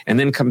it? And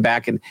then come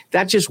back. And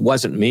that just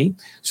wasn't me.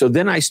 So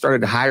then I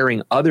started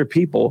hiring other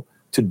people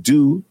to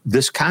do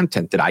this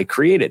content that I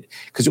created,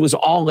 because it was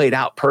all laid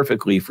out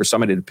perfectly for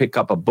somebody to pick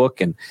up a book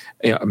and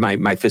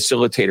my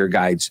facilitator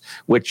guides,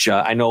 which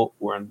I know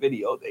we're on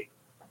video. They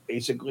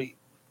basically,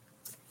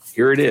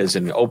 here it is,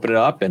 and open it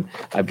up, and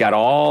I've got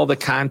all the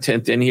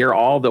content in here,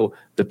 all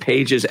the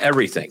pages,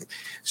 everything.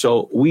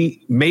 So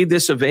we made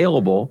this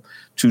available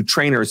to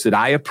trainers that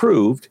I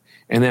approved,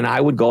 and then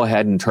I would go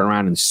ahead and turn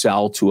around and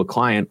sell to a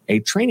client a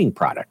training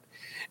product.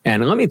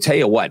 And let me tell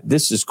you what,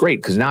 this is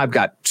great, because now I've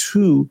got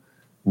 2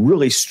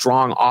 really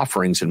strong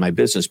offerings in my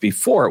business.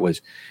 Before it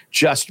was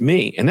just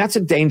me. And that's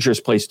a dangerous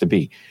place to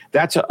be.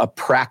 That's a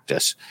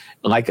practice.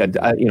 Like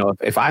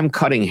if I'm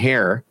cutting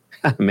hair,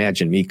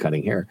 imagine me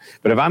cutting hair,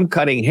 but if I'm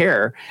cutting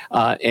hair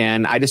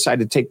and I decide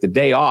to take the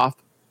day off,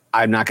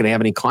 I'm not going to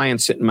have any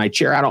clients sit in my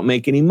chair. I don't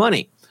make any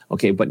money.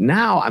 Okay. But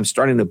now I'm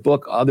starting to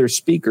book other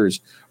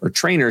speakers or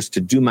trainers to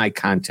do my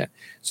content.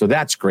 So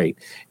that's great.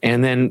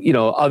 And then,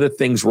 other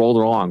things rolled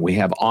along. We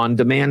have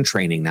on-demand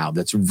training now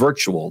that's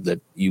virtual,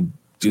 that you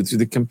do through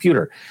the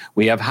computer.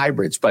 We have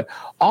hybrids, but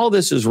all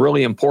this is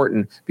really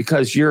important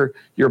because your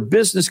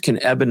business can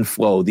ebb and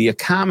flow. The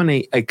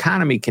economy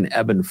can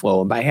ebb and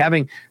flow. And by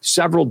having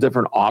several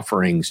different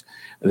offerings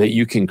that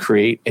you can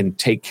create and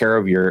take care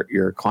of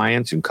your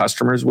clients and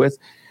customers with,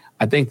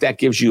 I think that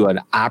gives you an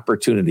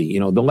opportunity. You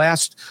know, the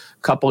last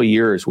couple of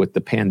years with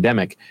the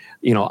pandemic,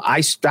 you know,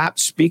 I stopped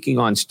speaking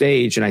on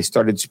stage and I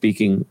started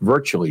speaking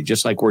virtually,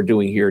 just like we're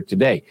doing here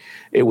today.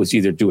 It was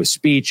either do a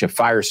speech, a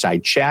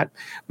fireside chat.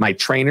 My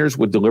trainers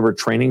would deliver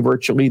training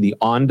virtually. The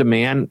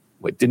on-demand,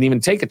 it didn't even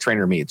take a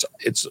trainer to me.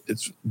 It's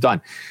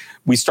done.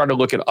 We started to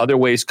look at other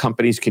ways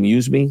companies can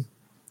use me.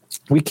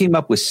 We came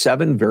up with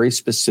 7 very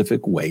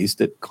specific ways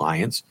that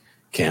clients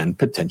can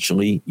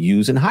potentially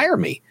use and hire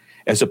me,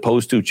 as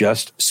opposed to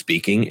just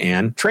speaking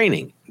and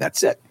training.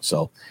 That's it.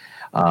 So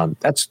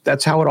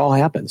that's how it all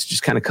happens.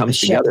 Just kind of comes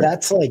together.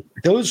 That's like,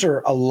 those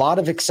are a lot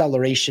of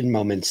acceleration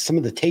moments. Some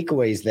of the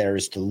takeaways there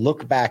is to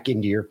look back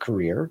into your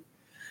career,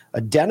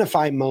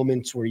 identify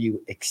moments where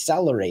you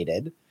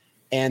accelerated,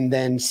 and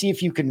then see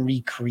if you can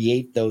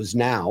recreate those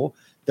now.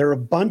 There are a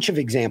bunch of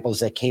examples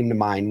that came to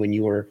mind when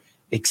you were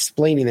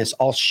explaining this.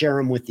 I'll share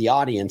them with the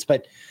audience,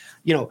 but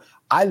you know,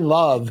 I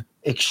love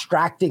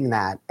extracting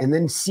that and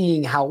then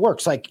seeing how it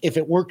works. Like if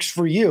it works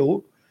for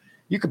you,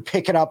 you could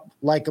pick it up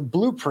like a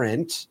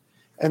blueprint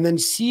and then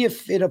see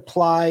if it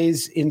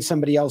applies in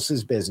somebody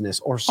else's business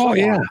or so. Oh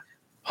yeah,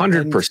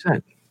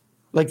 100%.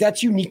 Like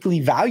that's uniquely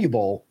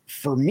valuable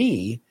for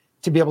me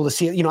to be able to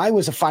see it. You know, I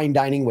was a fine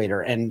dining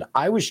waiter and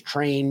I was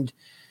trained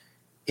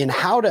in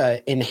how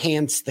to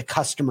enhance the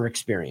customer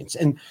experience.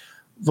 And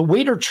the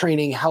waiter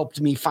training helped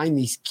me find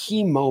these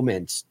key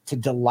moments to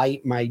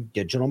delight my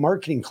digital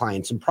marketing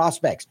clients and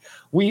prospects.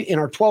 In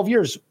our 12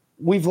 years,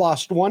 we've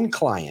lost one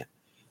client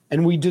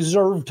and we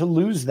deserve to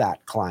lose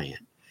that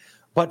client.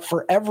 But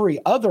for every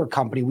other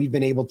company, we've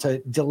been able to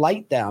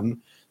delight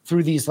them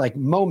through these like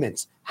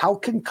moments. How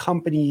can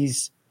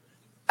companies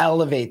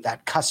elevate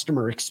that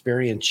customer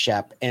experience,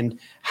 Shep? And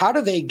how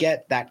do they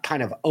get that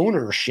kind of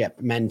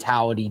ownership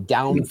mentality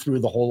down through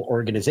the whole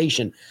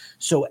organization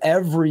so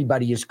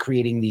everybody is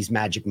creating these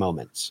magic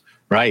moments?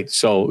 Right.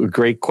 So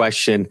great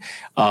question.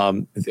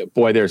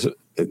 Boy, there's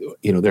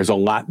a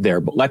lot there,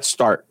 but let's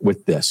start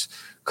with this.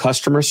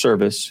 Customer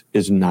service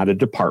is not a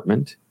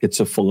department.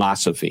 It's a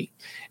philosophy,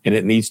 and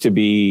it needs to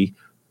be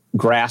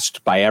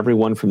grasped by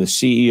everyone from the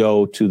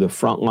CEO to the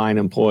frontline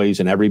employees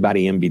and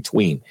everybody in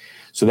between.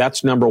 So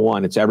that's number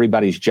one. It's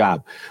everybody's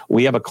job.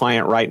 We have a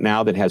client right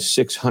now that has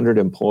 600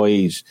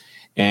 employees,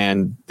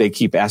 and they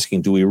keep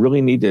asking, do we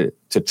really need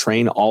to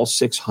train all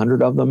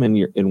 600 of them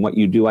in what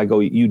you do? I go,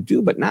 you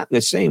do, but not in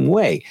the same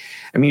way.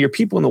 I mean, your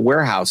people in the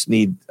warehouse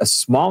need a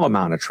small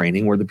amount of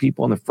training where the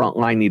people on the front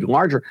line need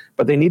larger,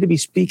 but they need to be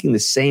speaking the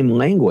same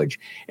language,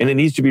 and it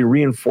needs to be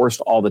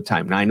reinforced all the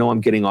time. Now, I know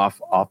I'm getting off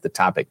the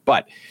topic,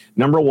 but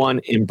number one,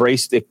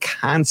 embrace the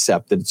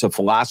concept that it's a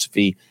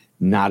philosophy,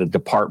 not a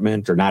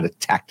department or not a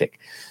tactic.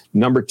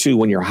 Number two,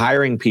 when you're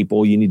hiring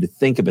people, you need to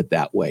think of it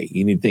that way.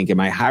 You need to think, am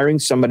I hiring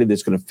somebody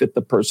that's going to fit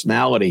the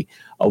personality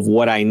of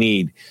what I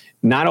need,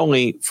 not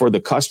only for the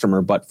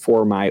customer, but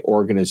for my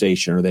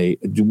organization?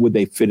 Would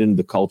they fit into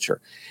the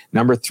culture?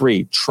 Number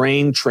three,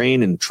 train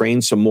and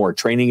train some more.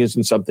 Training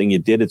isn't something you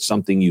did, it's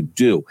something you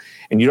do.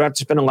 And you don't have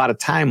to spend a lot of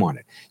time on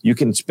it. You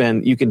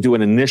can do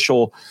an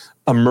initial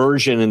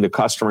immersion into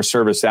customer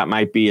service. That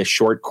might be a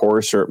short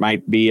course, or it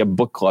might be a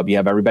book club. You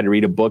have everybody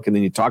read a book and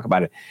then you talk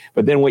about it.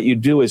 But then what you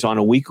do is on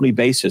a weekly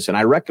basis, and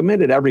I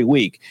recommend it every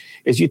week,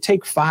 is you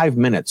take 5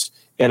 minutes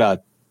at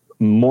a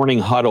morning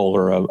huddle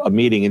or a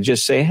meeting and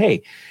just say,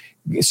 hey,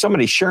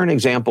 somebody share an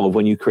example of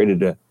when you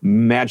created a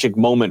magic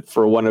moment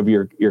for one of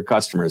your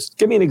customers.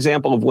 Give me an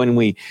example of when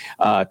we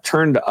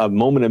turned a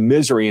moment of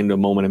misery into a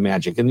moment of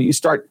magic. And you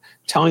start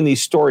telling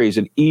these stories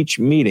in each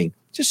meeting.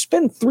 Just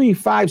spend 3,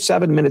 5,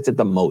 7 minutes at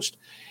the most.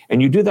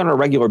 And you do that on a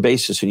regular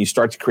basis, and you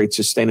start to create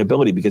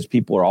sustainability because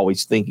people are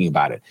always thinking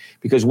about it.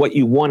 Because what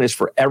you want is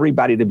for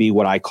everybody to be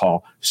what I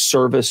call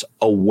service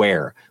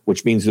aware,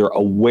 which means they're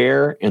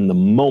aware in the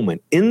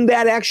moment, in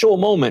that actual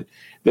moment,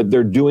 that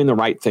they're doing the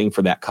right thing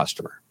for that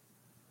customer.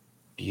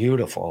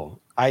 Beautiful.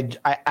 I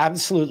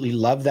absolutely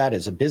love that.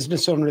 As a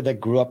business owner that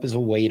grew up as a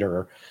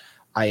waiter,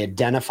 I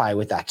identify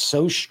with that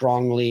so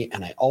strongly.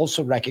 And I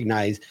also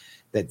recognize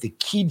that the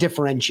key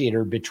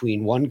differentiator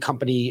between one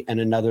company and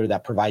another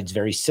that provides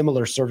very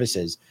similar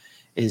services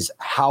is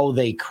how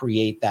they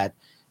create that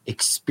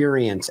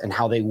experience and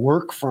how they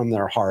work from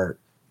their heart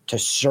to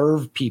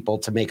serve people,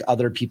 to make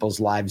other people's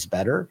lives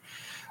better.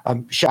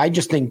 I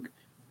just think,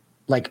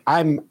 like,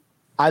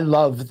 I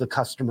love the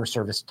customer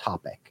service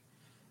topic,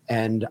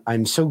 and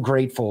I'm so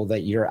grateful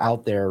that you're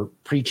out there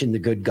preaching the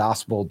good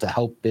gospel to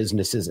help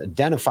businesses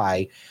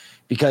identify.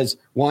 Because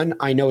one,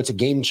 I know it's a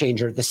game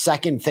changer. The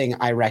second thing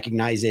I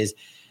recognize is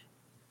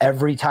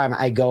every time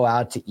I go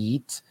out to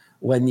eat,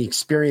 when the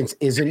experience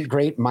isn't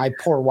great, my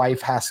poor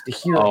wife has to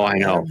hear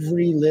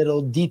every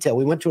little detail.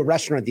 We went to a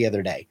restaurant the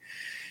other day,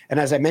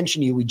 and as I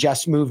mentioned to you, we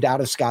just moved out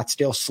of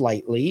Scottsdale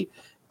slightly,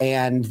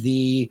 and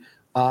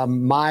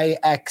my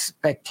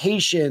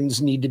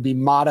expectations need to be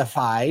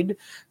modified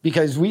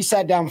because we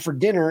sat down for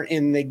dinner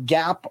in the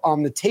gap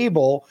on the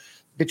table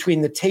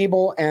between the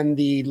table and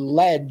the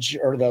ledge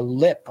or the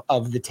lip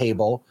of the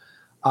table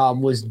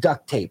was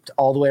duct taped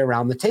all the way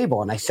around the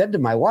table. And I said to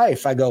my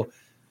wife, I go,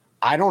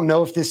 I don't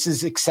know if this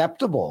is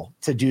acceptable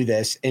to do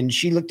this. And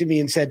she looked at me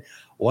and said,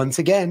 once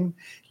again,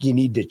 you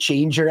need to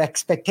change your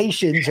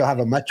expectations. You'll have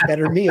a much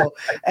better meal.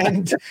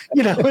 And,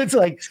 it's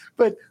like,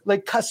 but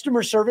like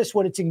customer service,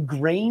 when it's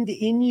ingrained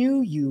in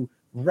you, you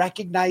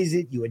recognize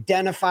it, you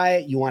identify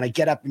it, you want to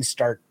get up and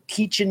start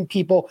teaching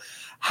people.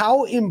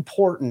 How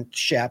important,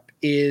 Shep,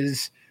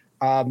 is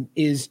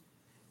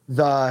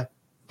the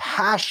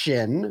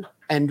passion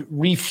and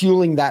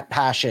refueling that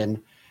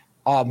passion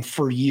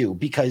for you?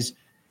 Because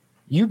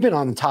you've been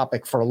on the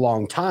topic for a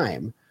long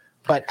time,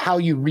 but how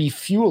you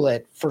refuel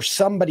it for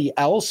somebody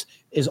else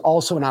is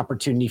also an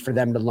opportunity for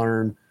them to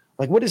learn.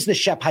 Like, what is the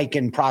Shep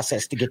Hyken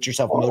process to get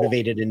yourself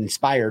motivated and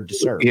inspired to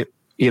serve?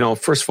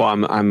 First of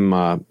all,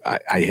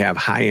 I have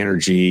high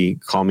energy,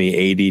 call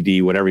me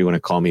ADD, whatever you want to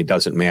call me. It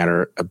doesn't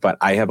matter, but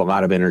I have a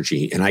lot of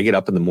energy and I get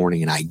up in the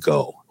morning and I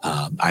go.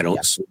 I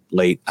don't sleep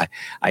late.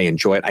 I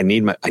enjoy it. I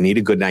need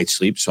a good night's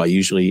sleep. So I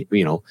usually,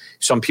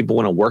 some people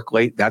want to work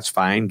late. That's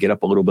fine. Get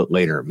up a little bit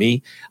later.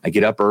 Me, I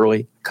get up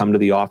early, come to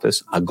the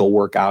office. I'll go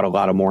work out a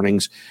lot of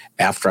mornings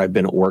after I've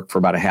been at work for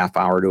about a half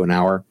hour to an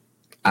hour.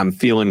 I'm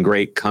feeling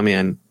great. Come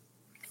in.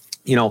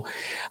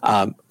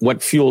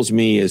 What fuels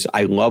me is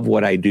I love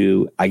what I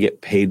do. I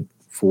get paid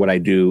for what I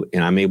do,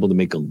 and I'm able to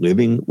make a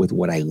living with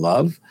what I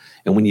love.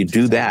 And when you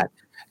do that,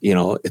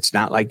 it's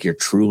not like you're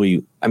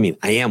truly, I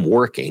am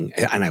working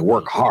and I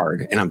work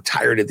hard and I'm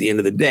tired at the end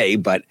of the day,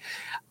 but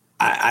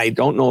I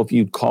don't know if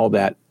you'd call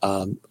that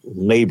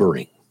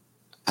laboring.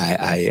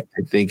 I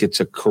think it's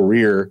a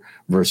career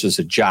versus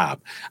a job.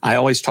 I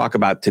always talk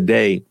about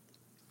today,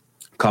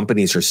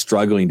 companies are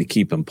struggling to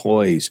keep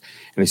employees.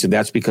 And I said,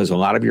 that's because a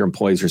lot of your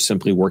employees are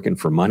simply working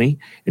for money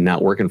and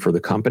not working for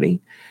the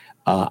company.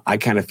 I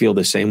kind of feel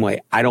the same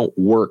way. I don't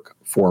work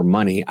for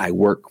money. I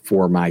work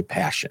for my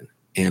passion.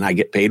 And I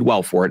get paid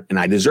well for it, and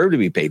I deserve to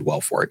be paid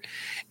well for it.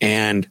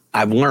 And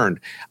I've learned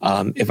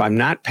if I'm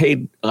not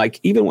paid, like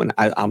even when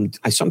I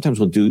sometimes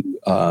will do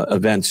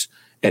events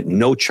at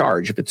no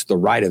charge, if it's the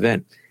right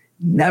event,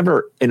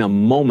 never in a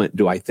moment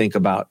do I think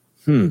about,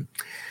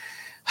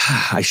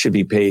 I should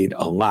be paid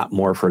a lot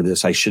more for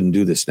this. I shouldn't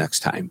do this next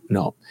time.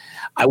 No,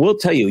 I will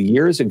tell you,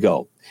 years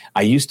ago,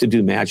 I used to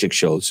do magic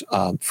shows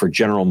for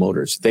General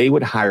Motors. They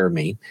would hire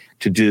me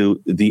to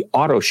do the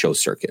auto show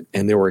circuit,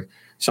 and there were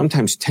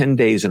sometimes 10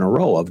 days in a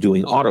row of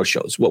doing auto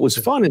shows. What was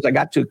fun is I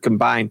got to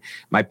combine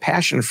my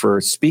passion for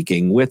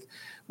speaking with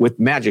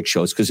magic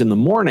shows, because in the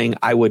morning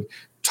I would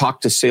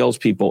talk to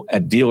salespeople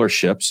at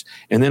dealerships,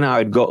 and then I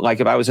would go, like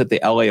if I was at the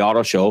LA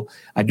Auto Show,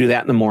 I'd do that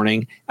in the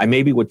morning. I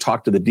maybe would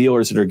talk to the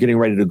dealers that are getting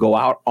ready to go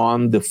out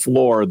on the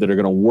floor, that are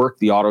going to work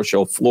the auto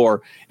show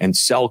floor and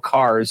sell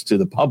cars to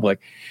the public.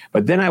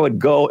 But then I would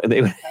go and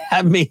they would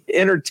have me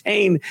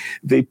entertain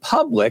the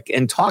public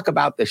and talk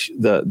about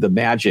the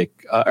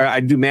magic. Or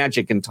I'd do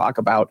magic and talk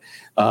about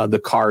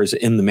the cars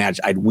in the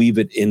magic. I'd weave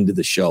it into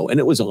the show, and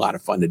it was a lot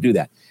of fun to do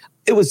that.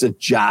 It was a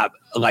job,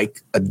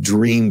 like a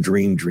dream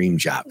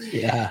job.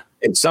 Yeah.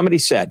 And somebody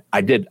said,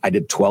 I did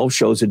 12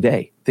 shows a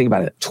day. Think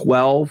about it.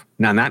 12,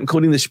 now not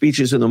including the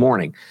speeches in the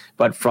morning,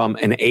 but from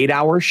an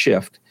 8-hour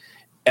shift,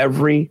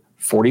 every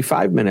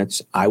 45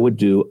 minutes, I would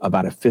do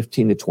about a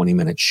 15 to 20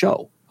 minute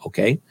show.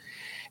 Okay.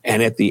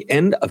 And at the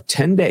end of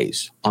 10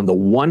 days, on the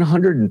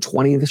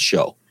 120th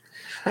show,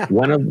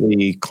 one of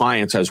the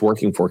clients I was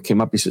working for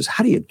came up. He says,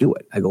 how do you do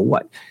it? I go,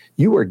 what?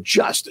 You are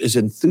just as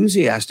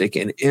enthusiastic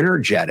and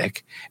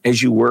energetic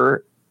as you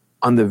were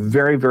on the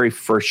very, very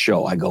first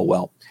show. I go,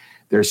 well,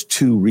 there's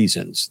two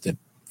reasons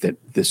that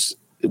this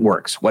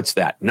works. What's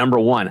that? Number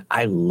one,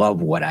 I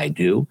love what I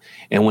do.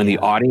 And when the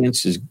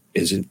audience is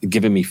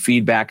giving me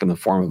feedback in the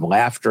form of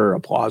laughter,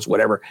 applause,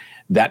 whatever,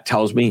 that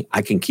tells me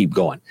I can keep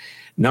going.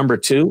 Number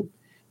two,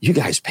 you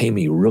guys pay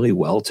me really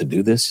well to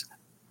do this.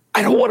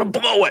 I don't want to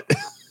blow it.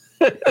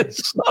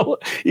 So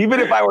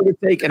even if I were to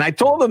take, and I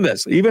told them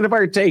this, even if I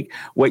were to take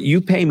what you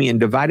pay me and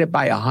divide it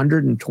by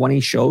 120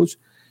 shows,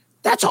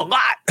 that's a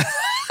lot.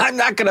 I'm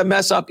not going to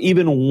mess up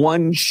even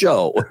one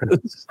show.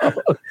 So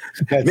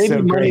maybe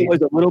so money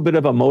was a little bit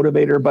of a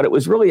motivator, but it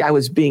was really, I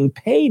was being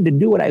paid to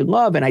do what I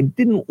love, and I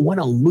didn't want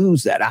to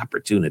lose that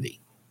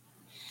opportunity.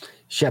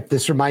 Shep,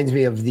 this reminds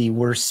me of the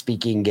worst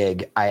speaking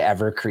gig I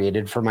ever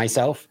created for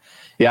myself.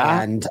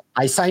 Yeah. And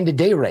I signed a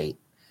day rate.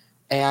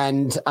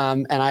 And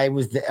I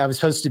was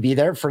supposed to be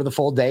there for the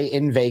full day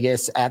in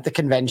Vegas at the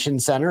convention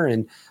center.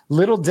 And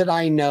little did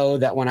I know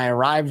that when I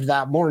arrived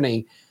that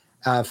morning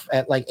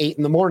at like 8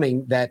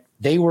 a.m, that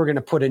they were going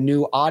to put a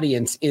new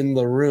audience in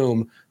the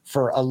room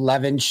for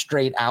 11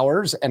 straight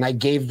hours. And I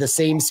gave the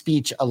same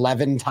speech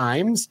 11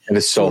 times. And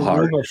it's so hard.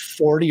 A room of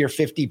 40 or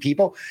 50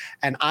 people.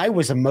 And I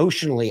was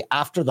emotionally,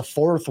 after the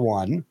fourth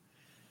one,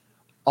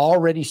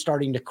 already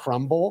starting to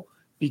crumble,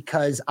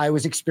 because I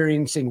was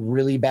experiencing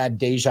really bad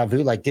deja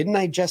vu. Like, didn't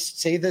I just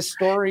say this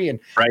story? And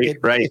Right. it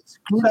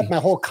screwed up my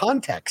whole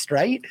context,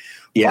 right?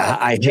 Yeah,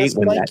 But I hate just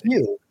when like that.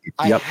 you,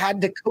 I Yep.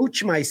 had to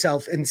coach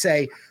myself and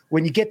say,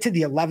 when you get to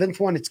the 11th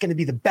one, it's going to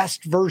be the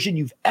best version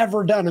you've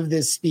ever done of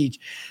this speech.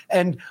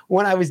 And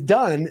when I was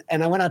done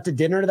and I went out to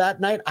dinner that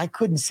night, I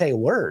couldn't say a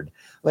word.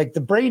 Like,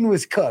 the brain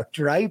was cooked,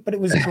 right? But it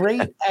was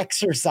great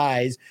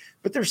exercise.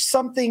 But there's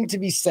something to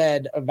be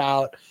said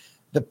about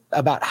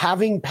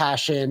having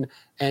passion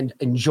and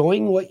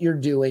enjoying what you're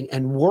doing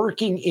and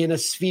working in a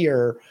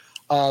sphere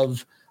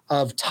of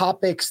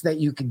topics that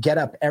you could get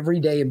up every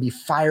day and be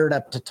fired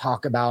up to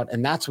talk about.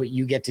 And that's what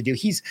you get to do.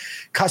 He's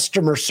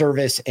customer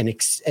service and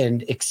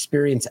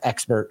experience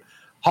expert,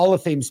 Hall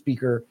of Fame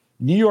speaker,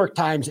 New York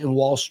Times and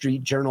Wall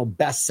Street Journal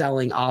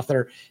best-selling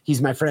author.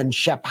 He's my friend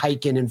Shep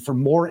Hyken. And for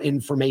more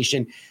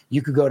information,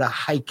 you could go to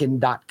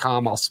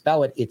hyken.com. I'll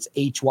spell it. It's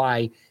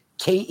HYKEN.com.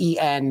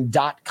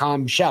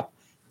 Shep,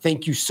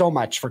 thank you so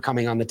much for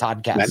coming on the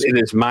Toddcast.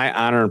 It is my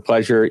honor and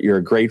pleasure. You're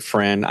a great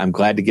friend. I'm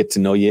glad to get to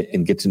know you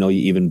and get to know you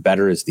even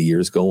better as the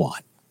years go on.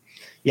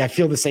 Yeah, I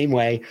feel the same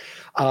way.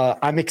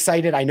 I'm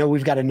excited. I know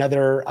we've got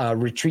another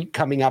retreat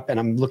coming up, and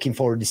I'm looking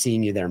forward to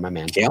seeing you there, my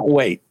man. Can't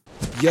wait.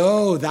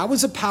 Yo, that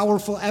was a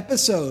powerful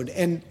episode.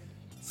 And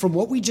from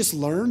what we just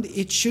learned,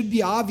 it should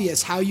be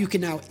obvious how you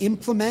can now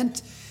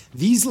implement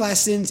these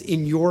lessons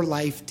in your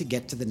life to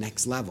get to the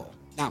next level.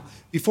 Now,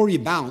 before you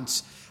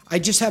bounce, I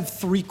just have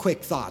 3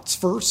 quick thoughts.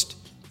 First,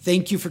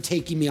 thank you for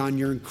taking me on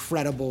your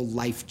incredible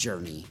life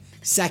journey.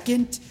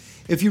 Second,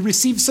 if you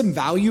receive some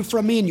value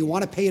from me and you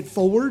want to pay it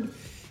forward,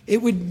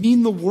 it would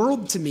mean the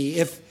world to me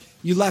if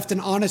you left an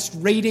honest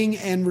rating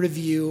and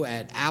review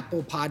at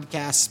Apple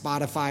Podcasts,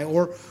 Spotify,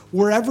 or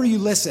wherever you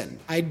listen.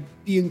 I'd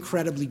be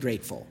incredibly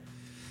grateful.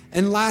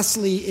 And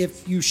lastly,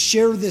 if you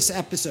share this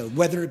episode,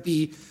 whether it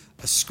be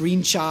a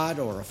screenshot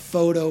or a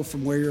photo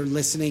from where you're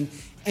listening,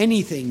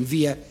 anything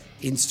via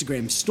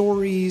Instagram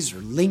stories or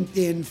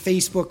LinkedIn,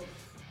 Facebook,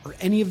 or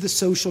any of the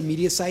social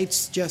media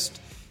sites,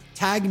 just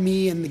tag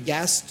me and the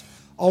guest.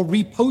 I'll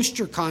repost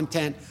your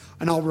content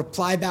and I'll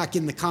reply back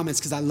in the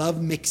comments because I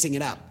love mixing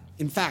it up.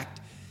 In fact,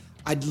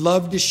 I'd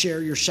love to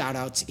share your shout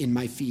outs in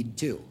my feed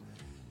too.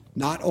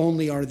 Not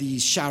only are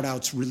these shout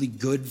outs really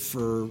good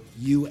for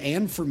you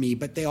and for me,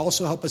 but they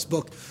also help us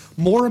book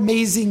more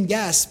amazing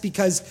guests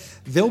because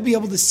they'll be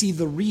able to see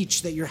the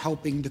reach that you're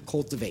helping to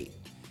cultivate.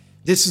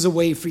 This is a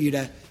way for you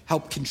to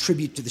help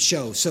contribute to the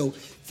show. So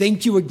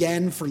thank you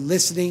again for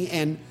listening,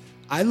 and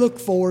I look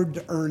forward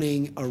to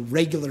earning a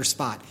regular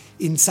spot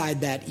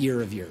inside that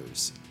ear of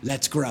yours.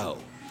 Let's grow.